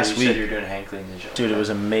Okay, last you said week. you were doing hand cleans and shit. Dude, it was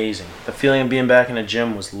amazing. The feeling of being back in a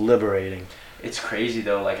gym was liberating. It's crazy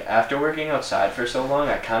though. Like after working outside for so long,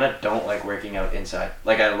 I kind of don't like working out inside.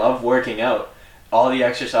 Like I love working out, all the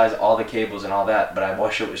exercise, all the cables and all that, but I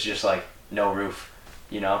wish it was just like no roof.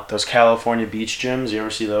 You know? Those California beach gyms, you ever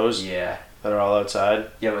see those? Yeah. That are all outside?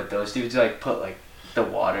 Yeah, but those dudes like put like the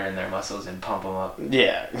water in their muscles and pump them up.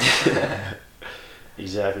 Yeah.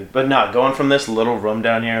 Exactly. But no, going from this little room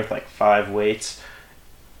down here with like 5 weights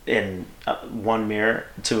and 1 mirror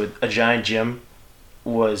to a giant gym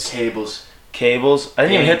was Cables. cables. I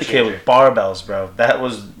didn't even Game hit the cable. changer. Barbells, bro. That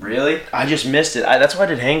was... Really? I just missed it. That's why I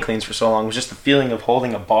did hang cleans for so long. It was just the feeling of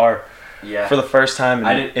holding a bar Yeah. for the first time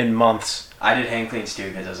I did- in months. I did hand cleans too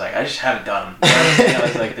because I was like, I just haven't done them. You know what I'm saying? I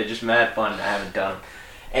was like, they're just mad fun and I haven't done them.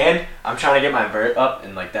 And I'm trying to get my vert up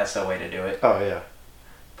and like that's the way to do it. Oh, yeah.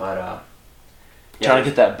 But Trying to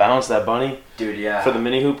get that bounce, that bunny Dude, yeah. for the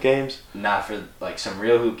mini hoop games. Not for like some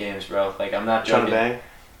real hoop games, bro. Like I'm not Trying joking. to bang.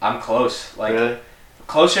 I'm close. Like Really?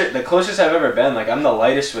 the closest I've ever been. Like I'm the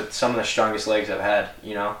lightest with some of the strongest legs I've had.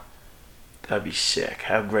 You know. That'd be sick.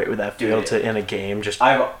 How great would that Dude, feel to in a game? Just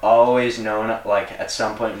I've always known, like, at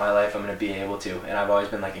some point in my life I'm going to be able to. And I've always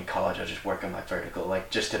been, like, in college, I'll just work on my vertical, like,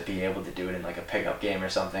 just to be able to do it in, like, a pickup game or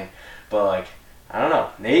something. But, like, I don't know.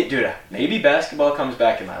 Maybe basketball comes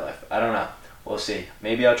back in my life. I don't know. We'll see.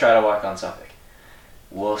 Maybe I'll try to walk on something.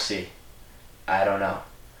 We'll see. I don't know.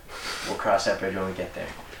 We'll cross that bridge when we get there.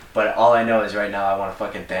 But all I know is right now I want to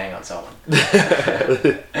fucking bang on someone. Dude,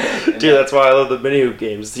 that's why I love the mini hoop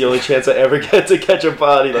games. It's the only chance I ever get to catch a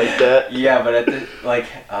body like that. Yeah, but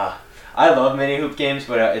I love mini hoop games,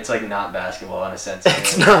 but it's like not basketball in a sense.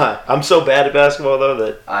 It's not. I'm so bad at basketball though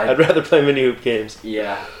that I'd rather play mini hoop games.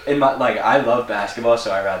 Yeah, I love basketball,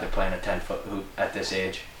 so I'd rather play in a 10-foot hoop at this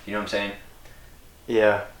age. You know what I'm saying?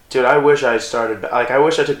 Yeah, dude, I wish I started. I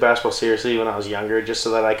wish I took basketball seriously when I was younger, just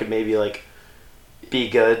so that I could maybe be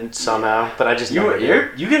good somehow. But I just never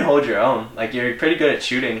did. You can hold your own. Like you're pretty good at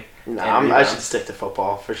shooting. No, I should stick to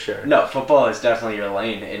football for sure. No, football is definitely your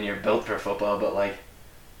lane, and you're built for football. But like,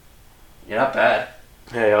 you're not bad.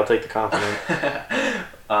 Hey, I'll take the compliment.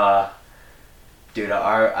 Dude,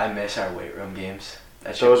 I miss our weight room games.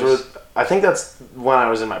 I think that's when I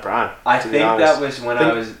was in my prime. I think that was when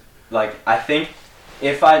I was like. I think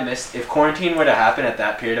if quarantine were to happen at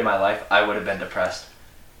that period of my life, I would have been depressed.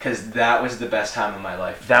 Because that was the best time of my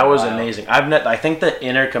life. That was amazing. I think the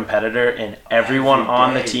inner competitor and everyone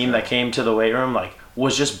on the team that came to the weight room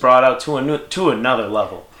was just brought out to another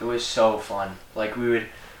level. It was so fun. Like we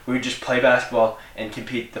would just play basketball and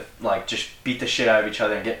compete just beat the shit out of each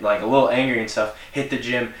other and get like a little angry and stuff. Hit the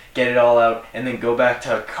gym, get it all out, and then go back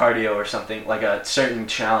to cardio or something like a certain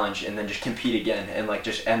challenge, and then just compete again and like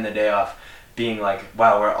just end the day off. Being like,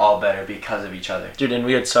 wow, we're all better because of each other. Dude, and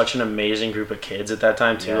we had such an amazing group of kids at that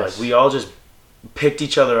time, too. Yes. Like, we all just picked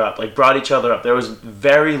each other up, brought each other up. There was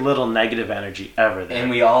very little negative energy ever there.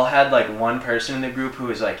 And we all had, one person in the group who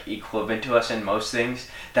was, equivalent to us in most things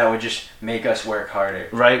that would just make us work harder.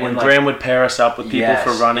 Right, when Graham would pair us up with people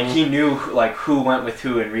for running. He knew, who went with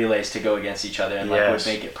who in relays to go against each other and, would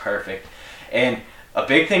make it perfect. And a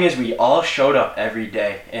big thing is we all showed up every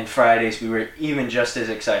day, and Fridays we were even just as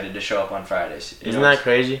excited to show up on Fridays. Isn't that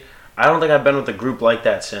crazy? I don't think I've been with a group like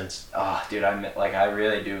that since. Oh, dude, I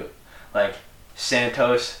really do.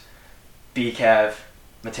 Santos, BCav,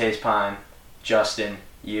 Mateus Pine, Justin,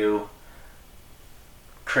 you,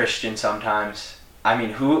 Christian sometimes. I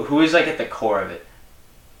mean, who is at the core of it?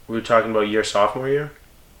 We were talking about your sophomore year?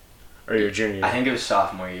 Or your junior year? I think it was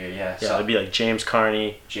sophomore year, yeah. Yeah, it'd be James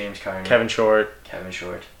Carney, Kevin Short,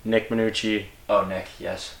 Nick Minucci. Oh, Nick,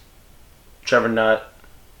 yes. Trevor Nutt.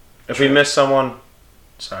 If we missed someone,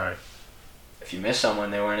 sorry. If you missed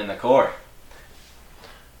someone, they weren't in the core.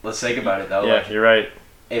 Let's think about it, though. Yeah, you're right.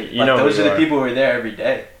 Those are the people who were there every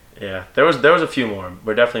day. Yeah, there was a few more.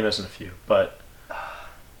 We're definitely missing a few, but...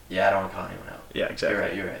 Yeah, I don't want to call anyone out. Yeah,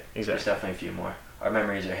 exactly. You're right. Exactly. There's definitely a few more. Our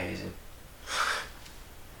memories are hazy.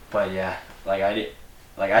 But yeah,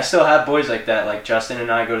 I still have boys like that. Justin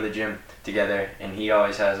and I go to the gym together, and he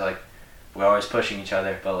always has we're always pushing each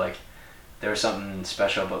other. But there was something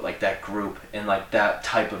special about that group and that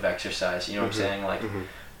type of exercise. You know what I'm saying?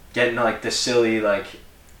 Getting the silly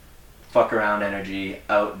fuck around energy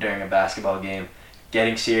out during a basketball game,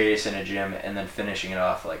 getting serious in a gym, and then finishing it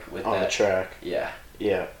off with on the track. Yeah.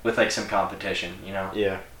 Yeah. With some competition, you know.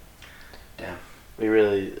 Yeah. Damn.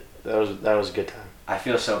 That was a good time. I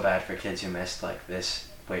feel so bad for kids who missed this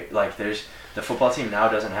there's the football team now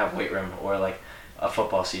doesn't have weight room or a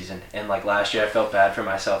football season, and last year I felt bad for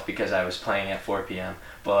myself because I was playing at 4 p.m.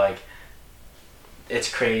 but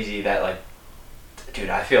it's crazy that dude,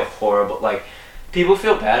 I feel horrible. People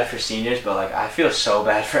feel bad for seniors, but I feel so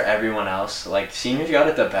bad for everyone else. Seniors got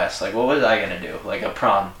it the best. What was I gonna do? A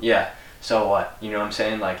prom, yeah, so what? You know what I'm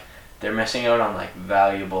saying? They're missing out on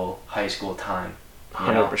valuable high school time.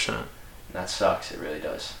 100%. That sucks. It really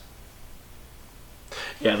does.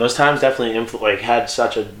 Yeah, those times definitely had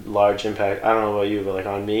such a large impact. I don't know about you, but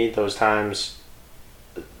on me, those times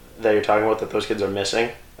that you're talking about that those kids are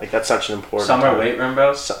missing, that's such an important summer weight room,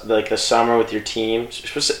 bro. The summer with your team,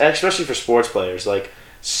 especially for sports players,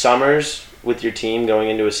 summers with your team going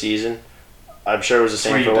into a season. I'm sure it was the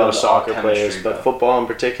same for a lot of soccer players, but football in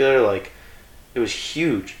particular, it was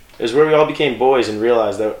huge. It was where we all became boys and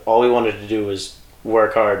realized that all we wanted to do was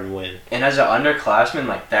work hard and win. And as an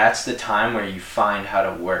underclassman, that's the time where you find how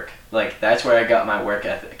to work. That's where I got my work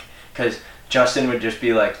ethic. Because Justin would just be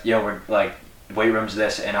yo, we're weight room's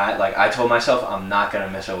this, and I told myself I'm not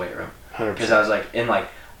gonna miss a weight room. because I was like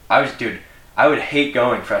I would hate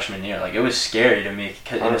going freshman year. Like, it was scary to me,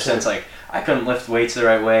 'cause in a sense, like, I couldn't lift weights the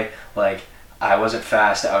right way. Like, I wasn't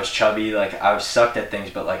fast. I was chubby. Like, I was sucked at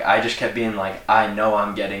things. But, like, I just kept being like, I know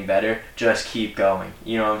I'm getting better. Just keep going.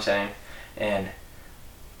 You know what I'm saying? And,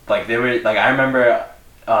 like, I remember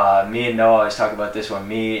me and Noah always talk about this when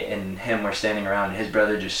me and him were standing around and his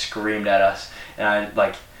brother just screamed at us. And I,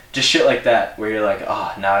 like, just shit like that where you're like,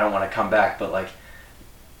 oh, now I don't want to come back. But, like,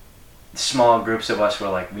 small groups of us were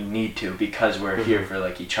like, we need to, because we're here for,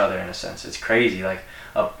 like, each other in a sense. It's crazy, like,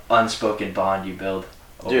 a unspoken bond you build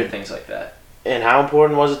over things like that. And how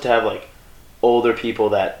important was it to have, like, older people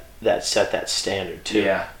that set that standard too?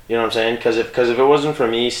 Yeah. You know what I'm saying? Because if it wasn't for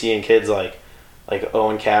me seeing kids like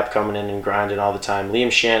Owen Cap coming in and grinding all the time,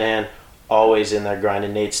 Liam Shanahan always in there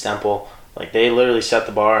grinding, Nate Stemple, like, they literally set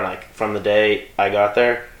the bar, and, like, from the day I got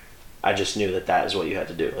there, I just knew that is what you had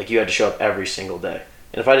to do. Like, you had to show up every single day.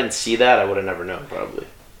 And if I didn't see that, I would have never known, probably.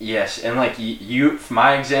 Yes, and, like,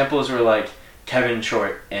 my examples were, like, Kevin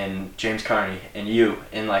Short and James Carney and you.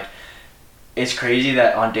 And, like, it's crazy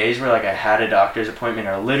that on days where, like, I had a doctor's appointment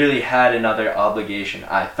or literally had another obligation,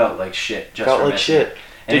 I felt like shit just for missing it.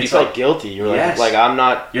 And dude, you felt guilty. You were like, I'm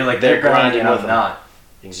not... You're like, they're grinding and I'm not.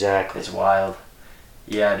 Exactly. It's wild.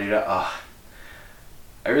 Yeah, dude. I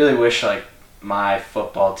really wish, like, my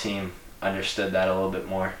football team understood that a little bit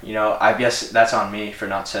more. You know, I guess that's on me for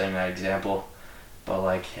not setting that example, but,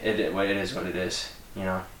 like, it is what it is, you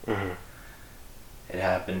know. Mm-hmm. It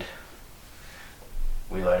happened.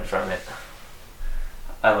 We learned from it.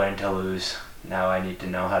 I learned to lose. Now I need to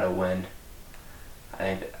know how to win. I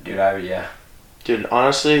think, dude, Dude,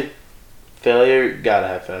 honestly, failure, gotta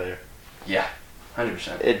have failure. Yeah,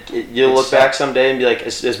 100%. You'll look back someday and be like,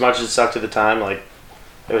 as much as it sucked at the time, like,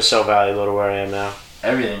 it was so valuable to where I am now.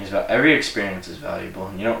 Every experience is valuable,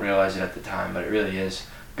 and you don't realize it at the time, but it really is,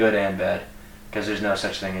 good and bad, because there's no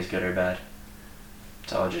such thing as good or bad.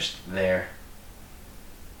 It's all just there.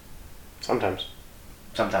 Sometimes.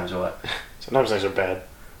 Sometimes what? Sometimes things are bad.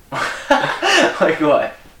 Like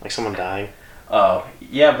what? Like someone dying. Oh,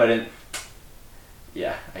 yeah, but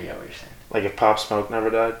yeah, I get what you're saying. Like if Pop Smoke never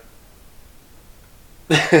died.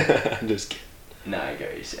 I'm just kidding. No, I get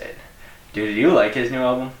what you're saying. Dude, do you like his new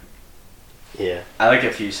album? Yeah. I like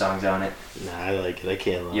a few songs on it. Nah, I like it. I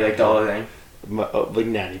can't lie. You like the whole thing? Like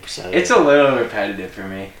 90%. It's a little repetitive for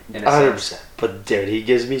me. 100%. But dude, he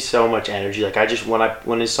gives me so much energy. Like, I just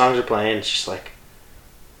when his songs are playing, it's just like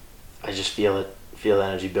I just feel the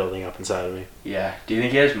energy building up inside of me. Yeah. Do you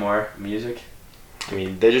think he has more music? I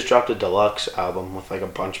mean, they just dropped a deluxe album with like a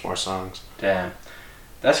bunch more songs. Damn.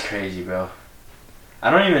 That's crazy, bro.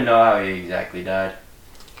 I don't even know how he exactly died.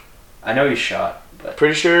 I know he's shot, but...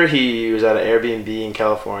 Pretty sure he was at an Airbnb in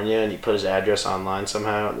California and he put his address online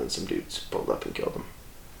somehow, and then some dudes pulled up and killed him.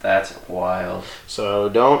 That's wild. So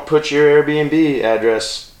don't put your Airbnb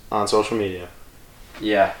address on social media.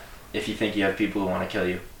 Yeah, if you think you have people who want to kill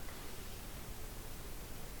you.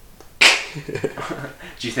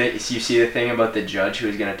 Do you see the thing about the judge who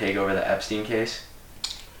was going to take over the Epstein case?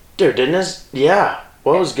 Dude, yeah.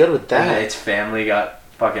 What was good with that? And its family got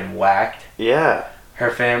fucking whacked. Yeah.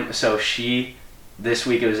 This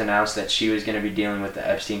week it was announced that she was going to be dealing with the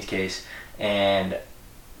Epstein's case, and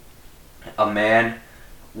a man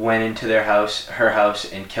went into her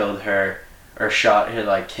house, and killed her, or shot her,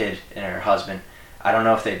 like, kid and her husband. I don't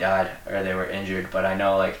know if they died or they were injured, but I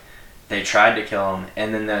know, like, they tried to kill him,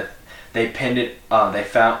 and then they pinned it.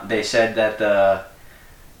 They said that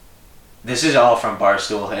this is all from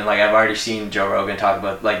Barstool, and, like, I've already seen Joe Rogan talk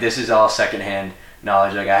about, like, this is all secondhand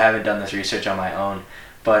knowledge. Like, I haven't done this research on my own,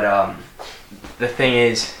 but the thing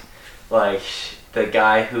is, like, the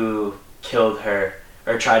guy who killed her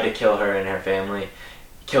or tried to kill her and her family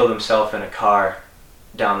killed himself in a car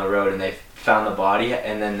down the road, and they found the body,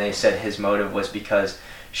 and then they said his motive was because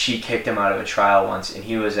she kicked him out of a trial once, and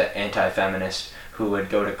he was an anti-feminist who would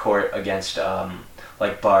go to court against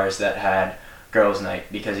like bars that had girls' night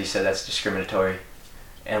because he said that's discriminatory.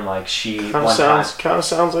 And, like, she kind of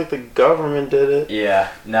sounds like the government did it.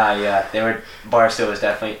 Yeah, Barstool was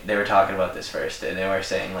definitely, they were talking about this first, and they were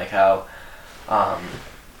saying, like, how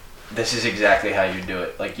this is exactly how you do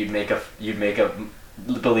it. Like, you'd make a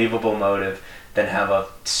believable motive, then have a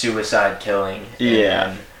suicide killing.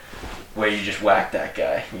 Yeah. Where you just whack that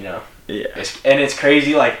guy, you know. Yeah. It's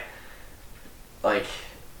crazy, like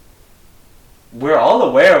we're all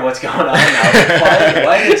aware of what's going on now.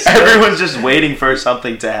 Why is everyone's just waiting for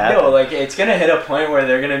something to happen? No, like, it's gonna hit a point where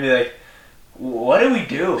they're gonna be like, what do we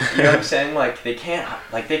do? You know what I'm saying? Like, they can,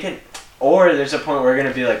 or there's a point where we're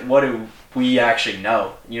gonna be like, what do we actually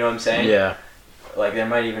know? You know what I'm saying? Yeah. Like, there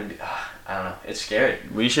might even be, I don't know. It's scary.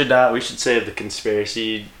 We should save the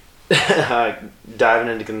conspiracy, diving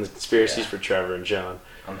into conspiracies for Trevor and Sean.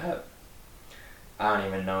 I don't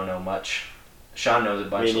even know much. Sean knows a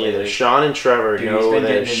bunch. Me neither. Lately. Sean and Trevor Dude, know their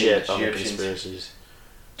getting shit into on the Egyptians. conspiracies.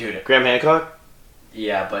 Dude. Graham Hancock?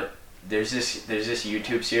 Yeah, but there's this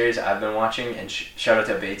YouTube series I've been watching, and shout out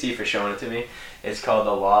to Batesy for showing it to me. It's called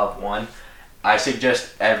The Law of One. I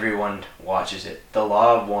suggest everyone watches it. The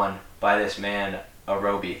Law of One by this man,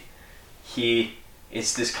 Arobi.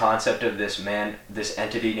 It's this concept of this man, this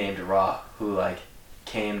entity named Ra, who like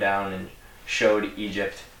came down and showed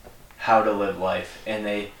Egypt how to live life, and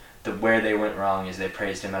where they went wrong is they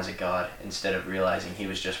praised him as a god instead of realizing he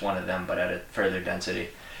was just one of them, but at a further density.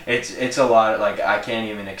 It's a lot, like, I can't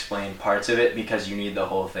even explain parts of it because you need the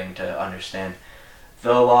whole thing to understand.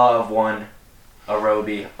 The Law of One,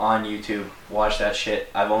 Arobi, on YouTube. Watch that shit.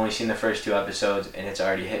 I've only seen the first 2 episodes and it's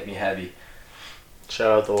already hit me heavy.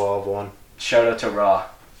 Shout out the Law of One. Shout out to Ra.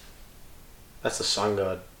 That's the sun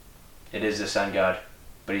god. It is the sun god,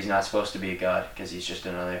 but he's not supposed to be a god because he's just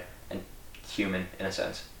another human in a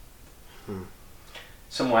sense.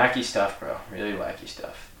 Some wacky stuff, bro. Really wacky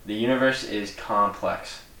stuff. The universe is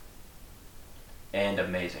complex and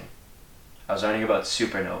amazing. I was learning about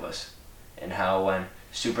supernovas and how when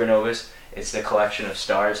supernovas, it's the collection of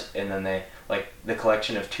stars, and then the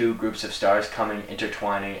collection of 2 groups of stars coming,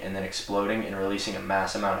 intertwining, and then exploding and releasing a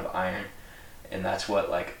mass amount of iron. And that's what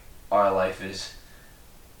like our life is.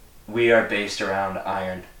 We are based around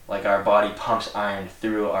iron. Like our body pumps iron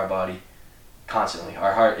through our body constantly.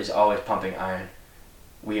 Our heart is always pumping iron.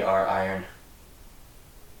 We are iron.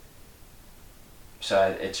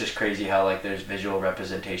 So it's just crazy how like there's visual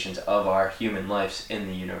representations of our human lives in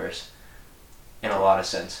the universe in a lot of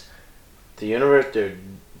sense. The universe, dude,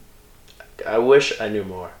 I wish I knew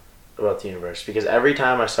more about the universe, because every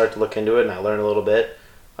time I start to look into it and I learn a little bit,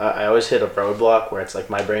 I always hit a roadblock where it's like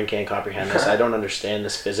my brain can't comprehend this. I don't understand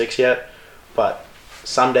this physics yet, but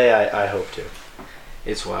someday I hope to.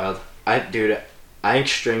 It's wild. I think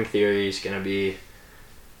string theory is going to be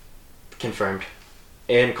confirmed,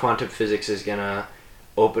 and quantum physics is going to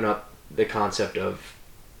open up the concept of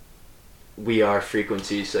we are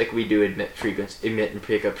frequencies. Like we do emit and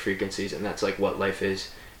pick up frequencies, and that's like what life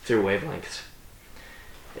is through wavelengths.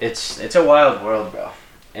 It's a wild world, bro.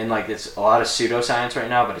 And like it's a lot of pseudoscience right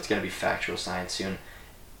now, but it's going to be factual science soon,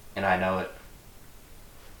 and I know it.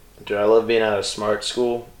 Dude, I love being at a smart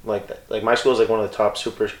school. Like my school is like one of the top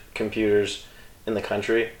supercomputers in the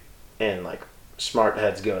country, and like smart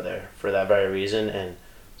heads go there for that very reason. And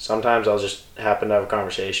sometimes I'll just happen to have a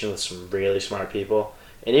conversation with some really smart people,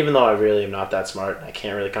 and even though I really am not that smart and I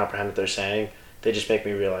can't really comprehend what they're saying, they just make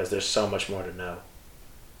me realize there's so much more to know.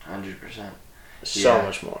 100%. So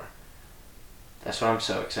much more. That's why I'm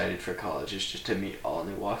so excited for college, is just to meet all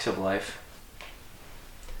new walks of life.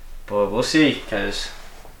 But we'll see, because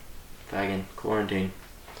fucking quarantine.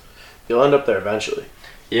 You'll end up there eventually.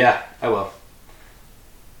 Yeah, I will.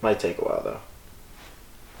 Might take a while though.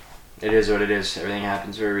 It is what it is. Everything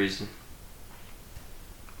happens for a reason.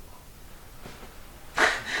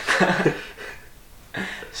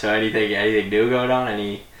 So anything new going on?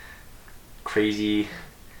 Any crazy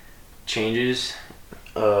changes?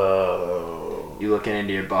 You looking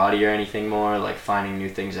into your body or anything more? Like finding new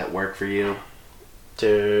things that work for you?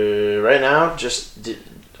 Dude, right now,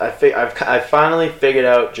 I've finally figured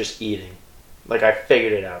out just eating. Like I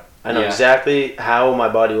figured it out. I know exactly how my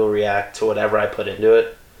body will react to whatever I put into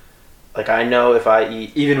it. Like I know if I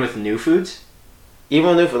eat, even with new foods. Even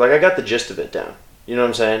with new food, like I got the gist of it down. You know what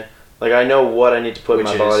I'm saying? Like I know what I need to put in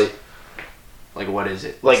my body. Like what is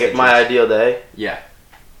it? Like at my ideal day. Yeah.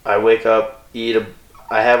 I wake up,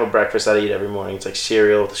 I have a breakfast that I eat every morning. It's like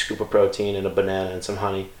cereal with a scoop of protein and a banana and some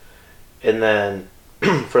honey. And then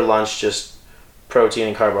for lunch, just protein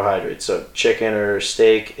and carbohydrates. So chicken or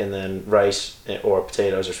steak, and then rice or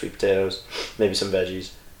potatoes or sweet potatoes, maybe some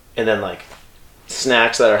veggies. And then like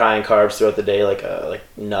snacks that are high in carbs throughout the day, like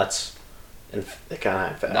nuts and they kind of high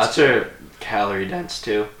in fats. Nuts are calorie dense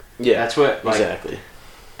too. Yeah, that's what exactly.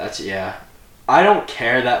 I don't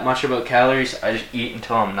care that much about calories. I just eat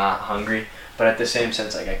until I'm not hungry. But at the same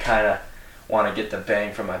sense, like I kind of want to get the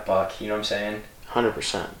bang for my buck. You know what I'm saying?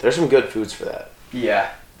 100%. There's some good foods for that.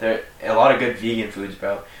 Yeah, there a lot of good vegan foods,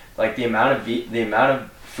 bro. Like the amount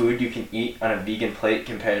of food you can eat on a vegan plate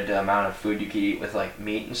compared to the amount of food you can eat with like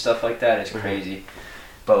meat and stuff like that is crazy.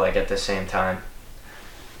 But like at the same time,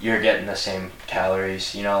 you're getting the same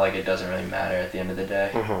calories. You know, like it doesn't really matter at the end of the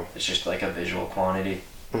day. It's just like a visual quantity.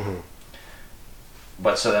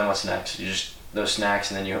 But so then what's next? You just those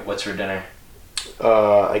snacks, and then what's for dinner?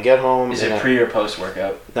 I get home. Is it pre or post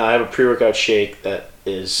workout? No, I have a pre-workout shake that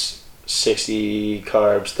is 60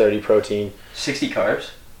 carbs, 30 protein. 60 carbs?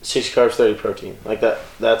 60 carbs, 30 protein. Like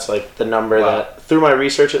that's like the number Wow. that, through my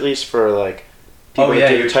research at least, for like people Oh, that yeah,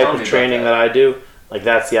 do you the were type telling of me training about that I do, like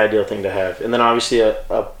that's the ideal thing to have. And then obviously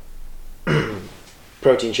a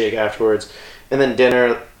protein shake afterwards. And then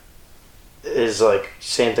dinner is like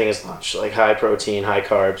same thing as lunch, like high protein, high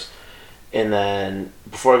carbs. And then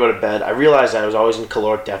before I go to bed, I realized I was always in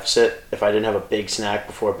caloric deficit if I didn't have a big snack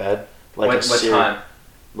before bed. Like What time?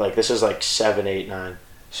 Like this is like 7, 8, 9.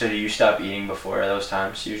 So do you stop eating before those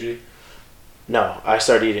times usually? No, I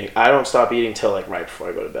start eating. I don't stop eating till like right before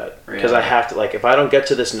I go to bed because Really? I have to. Like if I don't get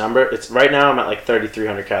to this number, it's right now I'm at like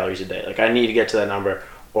 3,300 calories a day. Like I need to get to that number,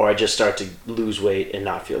 or I just start to lose weight and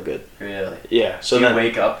not feel good. Really? Yeah. So do you then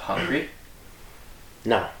wake up hungry?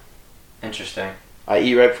 no, Interesting. I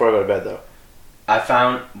eat right before I go to bed though.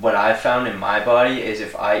 What I found in my body is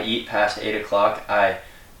if I eat past 8 o'clock, I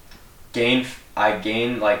gain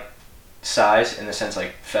like size in the sense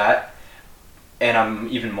like fat, and I'm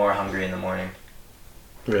even more hungry in the morning.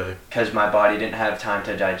 Really? Because my body didn't have time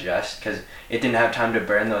to digest, because it didn't have time to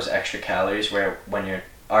burn those extra calories where when you're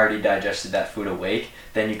already digested that food awake,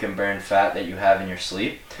 then you can burn fat that you have in your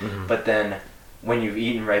sleep. Mm-hmm. But then when you've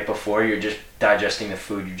eaten right before, you're just digesting the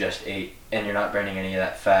food you just ate, and you're not burning any of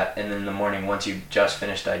that fat. And then in the morning, once you've just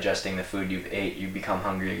finished digesting the food you've ate, you become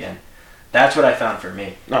hungry again. That's what I found for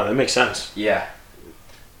me. No, that makes sense. Yeah.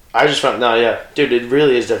 I just found dude, it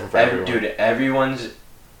really is different for everyone. Dude,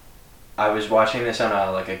 I was watching this on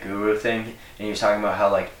a guru thing, and he was talking about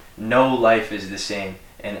how like no life is the same,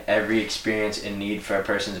 and every experience and need for a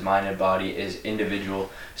person's mind and body is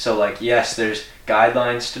individual. So like yes, there's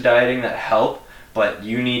guidelines to dieting that help, but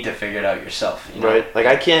you need to figure it out yourself. You know? Right? Like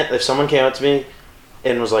I can't. If someone came up to me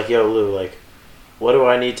and was like, "Yo, Lou, like, what do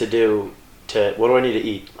I need to do what do I need to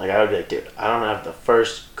eat?" Like I would be like, "Dude, I don't have the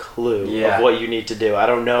first clue of what you need to do. I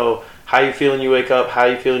don't know how you feel when you wake up, how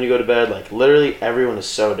you feel when you go to bed. Like literally, everyone is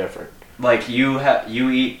so different." Like you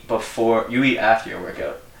eat after your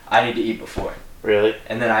workout. I need to eat before. Really?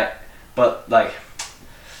 And then I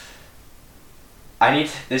need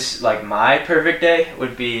this, like my perfect day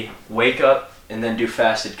would be wake up and then do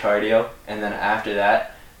fasted cardio, and then after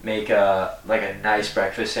that make a nice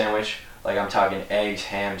breakfast sandwich. Like I'm talking eggs,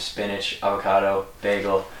 ham, spinach, avocado,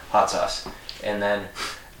 bagel, hot sauce. And then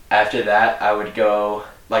after that I'd go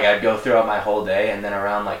throughout my whole day, and then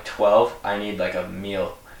around like 12 I need like a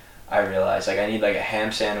meal. I realized like I need like a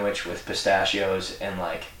ham sandwich with pistachios and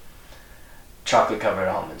like chocolate covered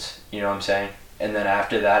almonds. You know what I'm saying? And then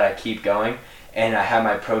after that I keep going, and I have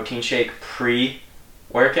my protein shake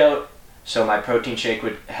pre-workout. So my protein shake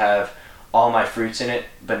would have all my fruits in it: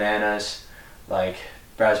 bananas, like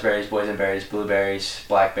raspberries, boysenberries, blueberries,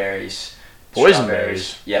 blackberries,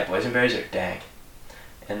 Boysenberries? Yeah, boysenberries are dang.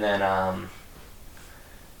 And then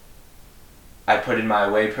I put in my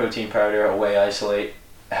whey protein powder, a whey isolate,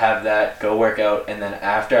 have that, go work out, and then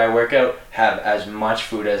after I work out, have as much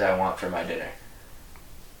food as I want for my dinner.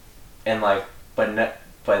 And like, but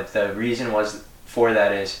the reason for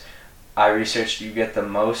that is, I researched you get the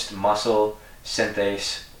most muscle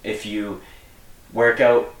synthase if you work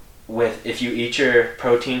out if you eat your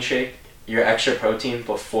protein shake, your extra protein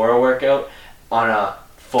before a workout on a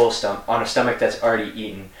on a stomach that's already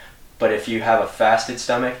eaten. But if you have a fasted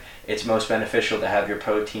stomach, it's most beneficial to have your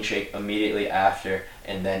protein shake immediately after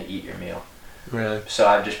and then eat your meal. Really? So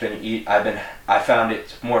I found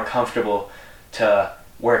it more comfortable to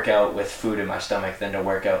work out with food in my stomach than to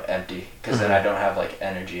work out empty, because then I don't have like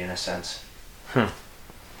energy in a sense. And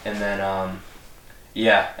then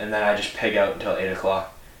and then I just pig out until 8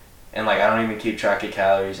 o'clock, and like I don't even keep track of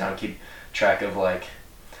calories. I don't keep track of like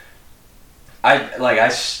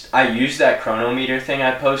I used that chronometer thing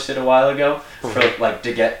I posted a while ago for like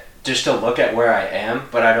to look at where I am,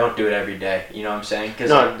 but I don't do it every day. You know what I'm saying?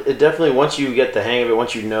 It definitely, once you get the hang of it,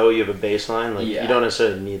 once you know you have a baseline, like you don't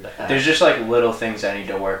necessarily need that. There's just like little things I need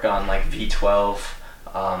to work on, like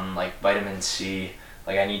V12, like vitamin C.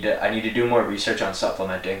 Like I need to do more research on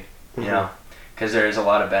supplementing. You know, because there is a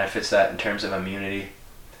lot of benefits to that in terms of immunity.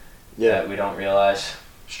 That we don't realize.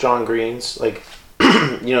 Strong greens, like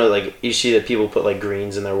you know, like you see that people put like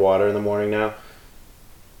greens in their water in the morning now.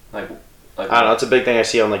 Like I don't know. It's a big thing I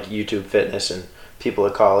see on like YouTube Fitness and people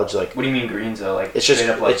at college. Like, what do you mean greens though? Like it's just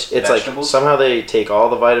straight up, like it's vegetables? like somehow they take all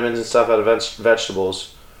the vitamins and stuff out of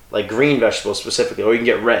vegetables, like green vegetables specifically, or you can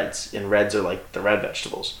get reds, and reds are like the red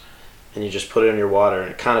vegetables, and you just put it in your water, and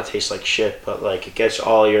it kind of tastes like shit, but like it gets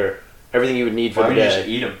everything you would need for the day. Why would you just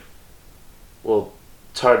eat them? Well,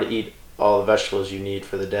 it's hard to eat all the vegetables you need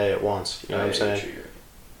for the day at once. You know what I'm saying?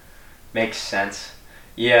 Makes sense.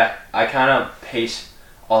 Yeah, I kind of pace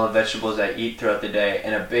all the vegetables I eat throughout the day.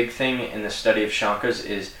 And a big thing in the study of chankras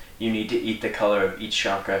is you need to eat the color of each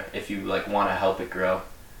chankra if you like want to help it grow,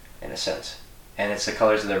 in a sense. And it's the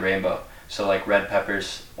colors of the rainbow. So like red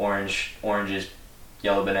peppers, oranges,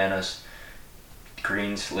 yellow bananas,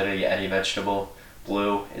 green's literally any vegetable,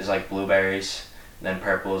 blue is like blueberries, and then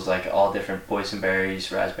purple is like all different boysenberries,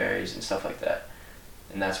 raspberries, and stuff like that.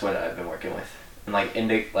 And that's what I've been working with. And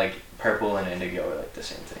like purple and indigo are like the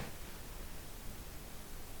same thing.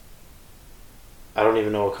 I don't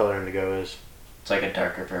even know what color indigo is. It's like a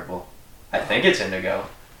darker purple. I think it's indigo.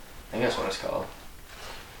 I think that's what it's called.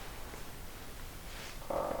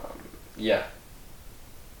 Yeah.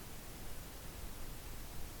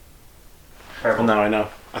 Purple. Well, now I know.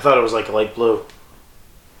 I thought it was like light blue.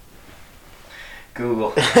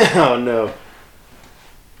 Google. Oh no.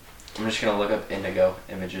 I'm just gonna look up indigo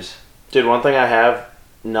images. Dude, one thing I have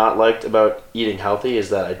not liked about eating healthy is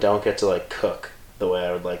that I don't get to like cook the way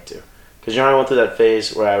I would like to. Because I went through that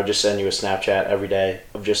phase where I would just send you a Snapchat every day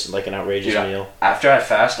of just like an outrageous meal. After I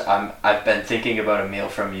fast, I've been thinking about a meal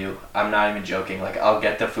from you. I'm not even joking. Like, I'll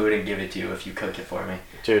get the food and give it to you if you cook it for me.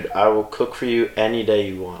 Dude, I will cook for you any day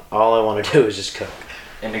you want. All I want to do is just cook.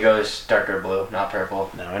 Indigo is darker blue, not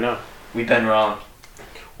purple. Now I know. We've been wrong.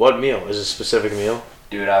 What meal? Is it a specific meal?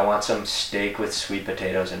 Dude, I want some steak with sweet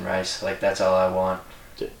potatoes and rice. Like, that's all I want.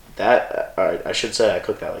 Dude, that, alright, I should say I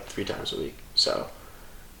cook that like 3 times a week. So,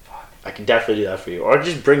 I can definitely do that for you. Or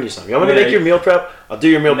just bring you some. You want me to make your meal prep? I'll do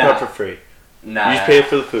your meal prep for free. Nah. You just pay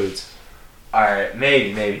for the foods. Alright,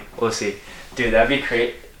 maybe. We'll see. Dude, that'd be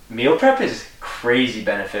great. Meal prep is crazy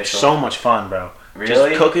beneficial. So much fun, bro. Really?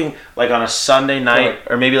 Just cooking like on a Sunday night,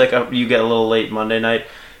 or maybe like you get a little late Monday night,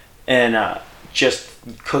 and just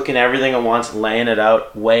cooking everything at once, laying it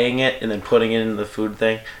out, weighing it, and then putting it in the food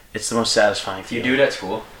thing. It's the most satisfying Do you feeling. do it at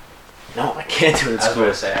school? No, I can't do it at I was school.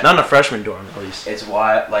 gonna say, Not in a freshman dorm, at least. It's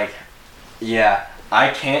why, like, yeah, I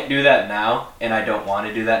can't do that now, and I don't want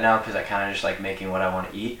to do that now because I kind of just like making what I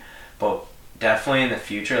want to eat. But definitely in the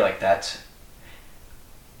future, like, that's,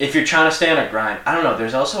 if you're trying to stay on a grind, I don't know,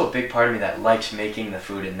 there's also a big part of me that likes making the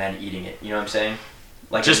food and then eating it. You know what I'm saying?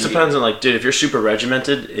 Like, Just depends on, like, dude, if you're super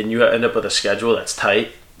regimented and you end up with a schedule that's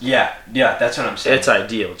tight, Yeah, that's what I'm saying. it's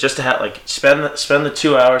ideal. Just to have, like, spend the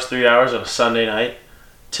 2 hours, 3 hours on a Sunday night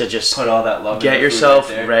to just Put all that love in get the food yourself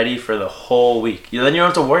right there. ready for the whole week. Then you don't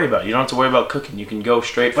have to worry about it. You don't have to worry about cooking. You can go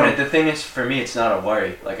straight from... But the thing is, for me, it's not a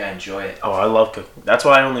worry. Like, I enjoy it. Oh, I love cooking. That's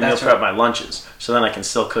why I only meal That's prep what- my lunches. So then I can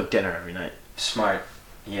still cook dinner every night. Smart.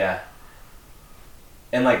 Yeah.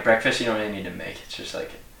 And, like, breakfast, you don't really need to make. It's just,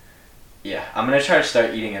 like, yeah. I'm going to try to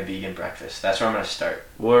start eating a vegan breakfast. That's where I'm going to start.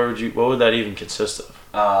 What would that even consist of?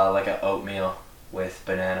 Like an oatmeal with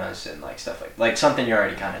bananas and like stuff like something you're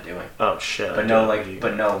already kind of doing, Oh shit! but no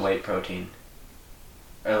whey protein,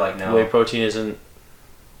 or like no whey protein isn't.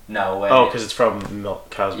 no whey. Oh, because it's from milk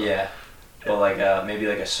cows. Milk. yeah, but like maybe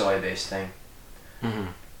like a soy based thing. Mm-hmm.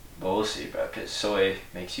 But we'll see, bro. Because soy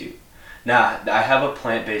makes you. Nah, I have a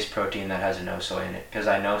plant based protein that has no soy in it because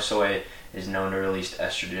I know soy is known to release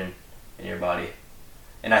estrogen in your body,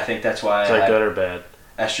 and I think that's why. Is that good or bad?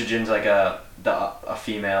 Estrogen's like a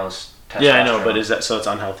female's testosterone. Yeah, I know, but is that so? It's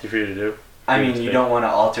unhealthy for you to do. I mean, you don't want to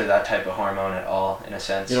alter that type of hormone at all, in a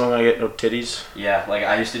sense. You don't want to get no titties. Yeah, like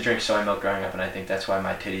I used to drink soy milk growing up, and I think that's why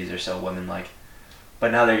my titties are so women-like.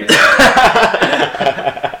 But now they're.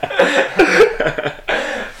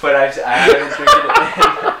 But I haven't drinking it.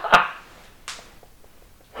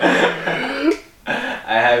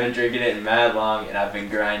 I haven't drinking it in mad long, and I've been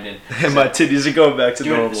grinding. And my titties are going back to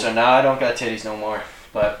normal. Dude, so now I don't got titties no more,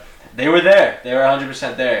 but they were there. They were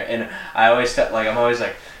 100% there, and I always I'm always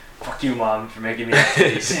like, "Fuck you, mom, for making me have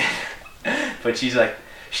titties." But she's like,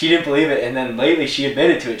 she didn't believe it, and then lately she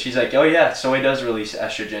admitted to it. She's like, "Oh yeah, soy does release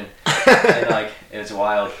estrogen," and like it was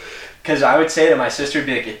wild. Cause I would say to my sister, would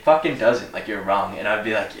be like, "It fucking doesn't. Like you're wrong," and I'd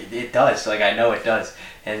be like, "It does. Like I know it does."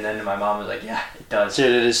 And then my mom was like, "Yeah, it does."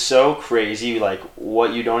 Dude, it is so crazy, like,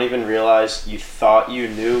 what you don't even realize you thought you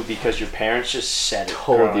knew because your parents just said it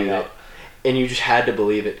growing up. And you just had to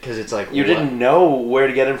believe it, because it's like... You didn't know where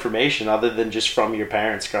to get information other than just from your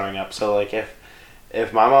parents growing up. So, like,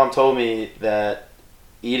 if my mom told me that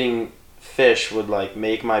eating fish would, like,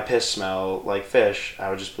 make my piss smell like fish, I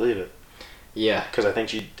would just believe it. Yeah. Because I think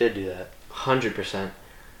she did do that. 100%.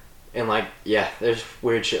 And, like, yeah, there's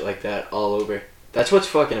weird shit like that all over. That's what's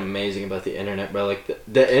fucking amazing about the internet, bro. Like,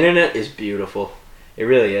 the internet is beautiful. It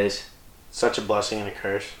really is. Such a blessing and a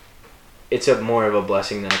curse. It's more of a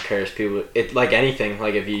blessing than a curse. People, it like anything.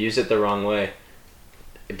 Like, if you use it the wrong way,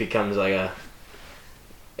 it becomes like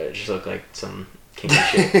it just look like some kinky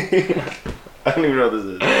shit. I don't even know what this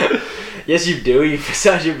is. Yes, you do. You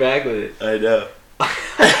massage your back with it. I know.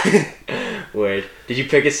 Word. Did you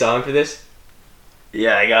pick a song for this?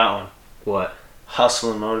 Yeah, I got one. What?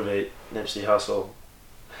 Hustle and Motivate, Nipsey Hussle.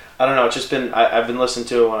 I don't know, it's just been, I've been listening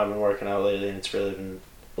to it when I've been working out lately, and it's really been...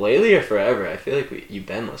 Lately or forever? I feel like you've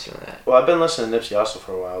been listening to that. Well, I've been listening to Nipsey Hussle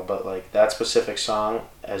for a while, but like that specific song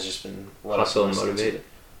has just been what Hustle I've and been listening Motivate?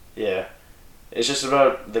 to. Yeah. It's just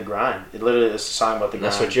about the grind. It literally is a song about the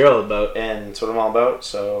grind. That's what you're all about. And it's what I'm all about,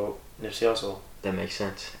 so Nipsey Hussle. That makes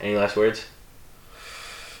sense. Any last words?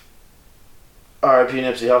 R.I.P.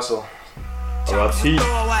 Nipsey Hussle.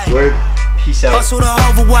 R.I.P. Word. Peace out. Hustle the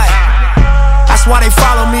overweight. That's why they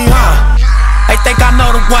follow me, huh? They think I know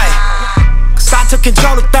the way. Cause I took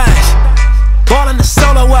control of things. Ballin' the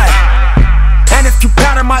solo way. And if you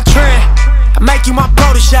pattern my trend, I make you my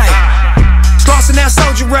protege. Slossin' that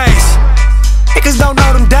soldier race. Niggas don't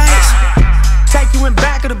know them days. Take you in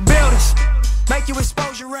back of the buildings. Make you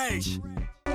expose your rage.